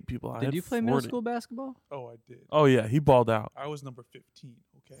 38 people. I Did had you play 40. middle school basketball? Oh, I did. Oh yeah, he balled out. I was number 15.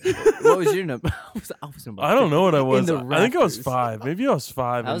 Okay. What was your number? I was number. I don't know what I was. the I think I was rafters. 5. Maybe I was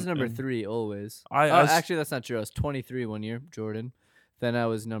 5. I was number 3 always. I Actually, that's not true. I was 23 one year, Jordan. Then I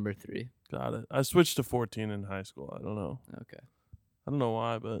was number 3. Got it. I switched to 14 in high school. I don't know. Okay. I don't know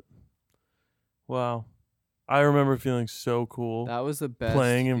why, but wow. I remember feeling so cool That was the best.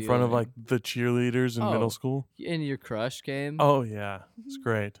 playing in front of feeling. like the cheerleaders in Oh. middle school. And your crush came. Oh yeah, it's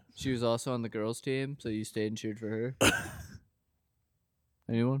great. She was also on the girls' team, so you stayed and cheered for her.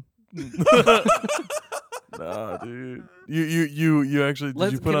 Anyone? Nah, dude. You actually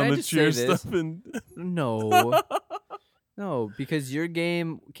did you put Can on I the just say cheer this? stuff and No. No, because your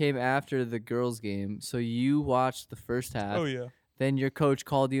game came after the girls' game, so you watched the first half. Oh yeah. Then your coach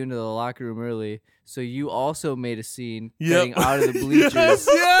called you into the locker room early, so you also made a scene Yep. getting out of the bleachers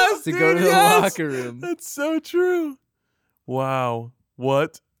yes, to dude, go to the yes. locker room. That's so true. Wow,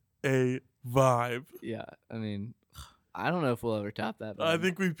 what a vibe. Yeah, I mean, I don't know if we'll ever top that. I vibe.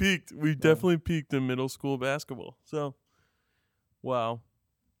 think we peaked. We definitely peaked in middle school basketball. So, wow.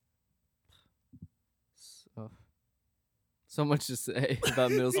 So much to say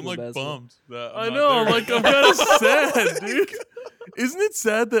about middle school I'm like basketball. bummed that I I'm know. not I'm there. like, I'm kind of sad, dude. Isn't it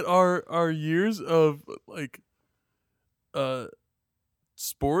sad that our years of like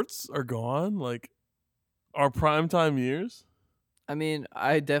sports are gone? Like our primetime years? I mean,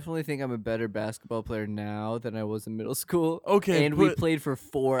 I definitely think I'm a better basketball player now than I was in middle school. Okay, and we but- played for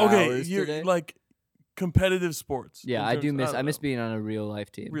 4 Okay, hours you're today. like competitive sports. Yeah, in I terms- do miss. don't I miss know. being on a real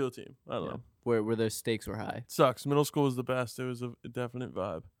life team. Real team. I don't Yeah. know. Where the stakes were high. Sucks. Middle school was the best. It was a definite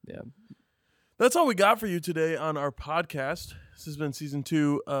vibe. Yeah. That's all we got for you today on our podcast. This has been season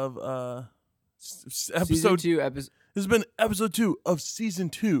 2 of Season episode 2 episode. This has been episode 2 of season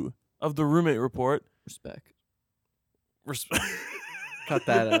 2 of the Roommate Report. Respect. Cut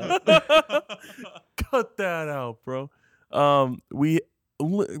that out. Cut that out, bro.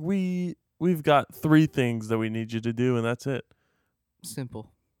 We've got 3 things that we need you to do, and that's it.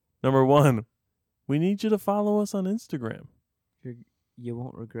 Simple. Number 1, we need you to follow us on Instagram. You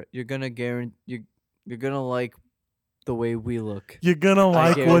won't regret. You're gonna guarantee. You're gonna like the way we look. You're gonna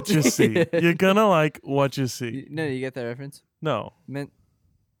like what you guarantee see. it. You're gonna like what you see. No, you get that reference? No, I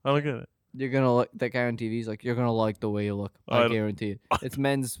don't get it. You're gonna look. That guy on TV's like, you're gonna like the way you look. I I don't- guarantee it. It's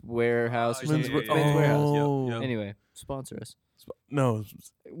Men's Warehouse. Or Men's something. Wa- Men's Warehouse. Oh. Yep. Anyway, sponsor us. No.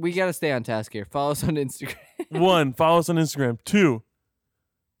 We gotta stay on task here. Follow us on Instagram. 1, follow us on Instagram. 2,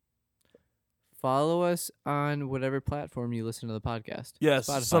 Follow us on whatever platform you listen to the podcast. yes,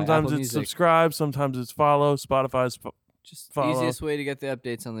 Spotify, sometimes Apple it's Music. subscribe, sometimes it's follow. Spotify's Just follow. easiest way to get the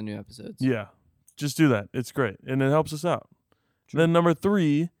updates on the new episodes. yeah. Just do that. It's great, and it helps us out. Then number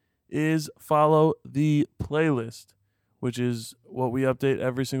 3 is follow the playlist, which is what we update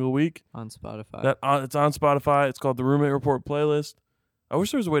every single week. On Spotify. It's on Spotify. It's called the Roommate Report playlist. I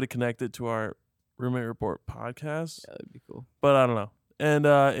wish there was a way to connect it to our Roommate Report podcast, Yeah, that'd be cool. but I don't know. And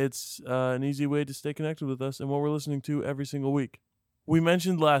it's an easy way to stay connected with us and what we're listening to every single week. We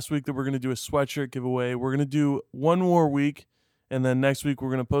mentioned last week that we're going to do a sweatshirt giveaway. We're going to do one more week, and then next week we're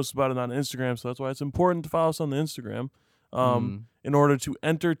going to post about it on Instagram. So that's why it's important to follow us on the Instagram in order to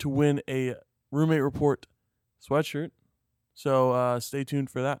enter to win a Roommate Report sweatshirt. So stay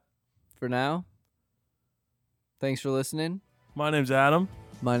tuned for that. For now, thanks for listening. My name's Adam.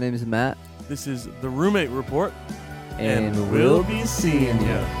 My name is Matt. This is the Roommate Report. And we'll be seeing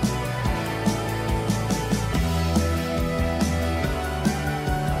you.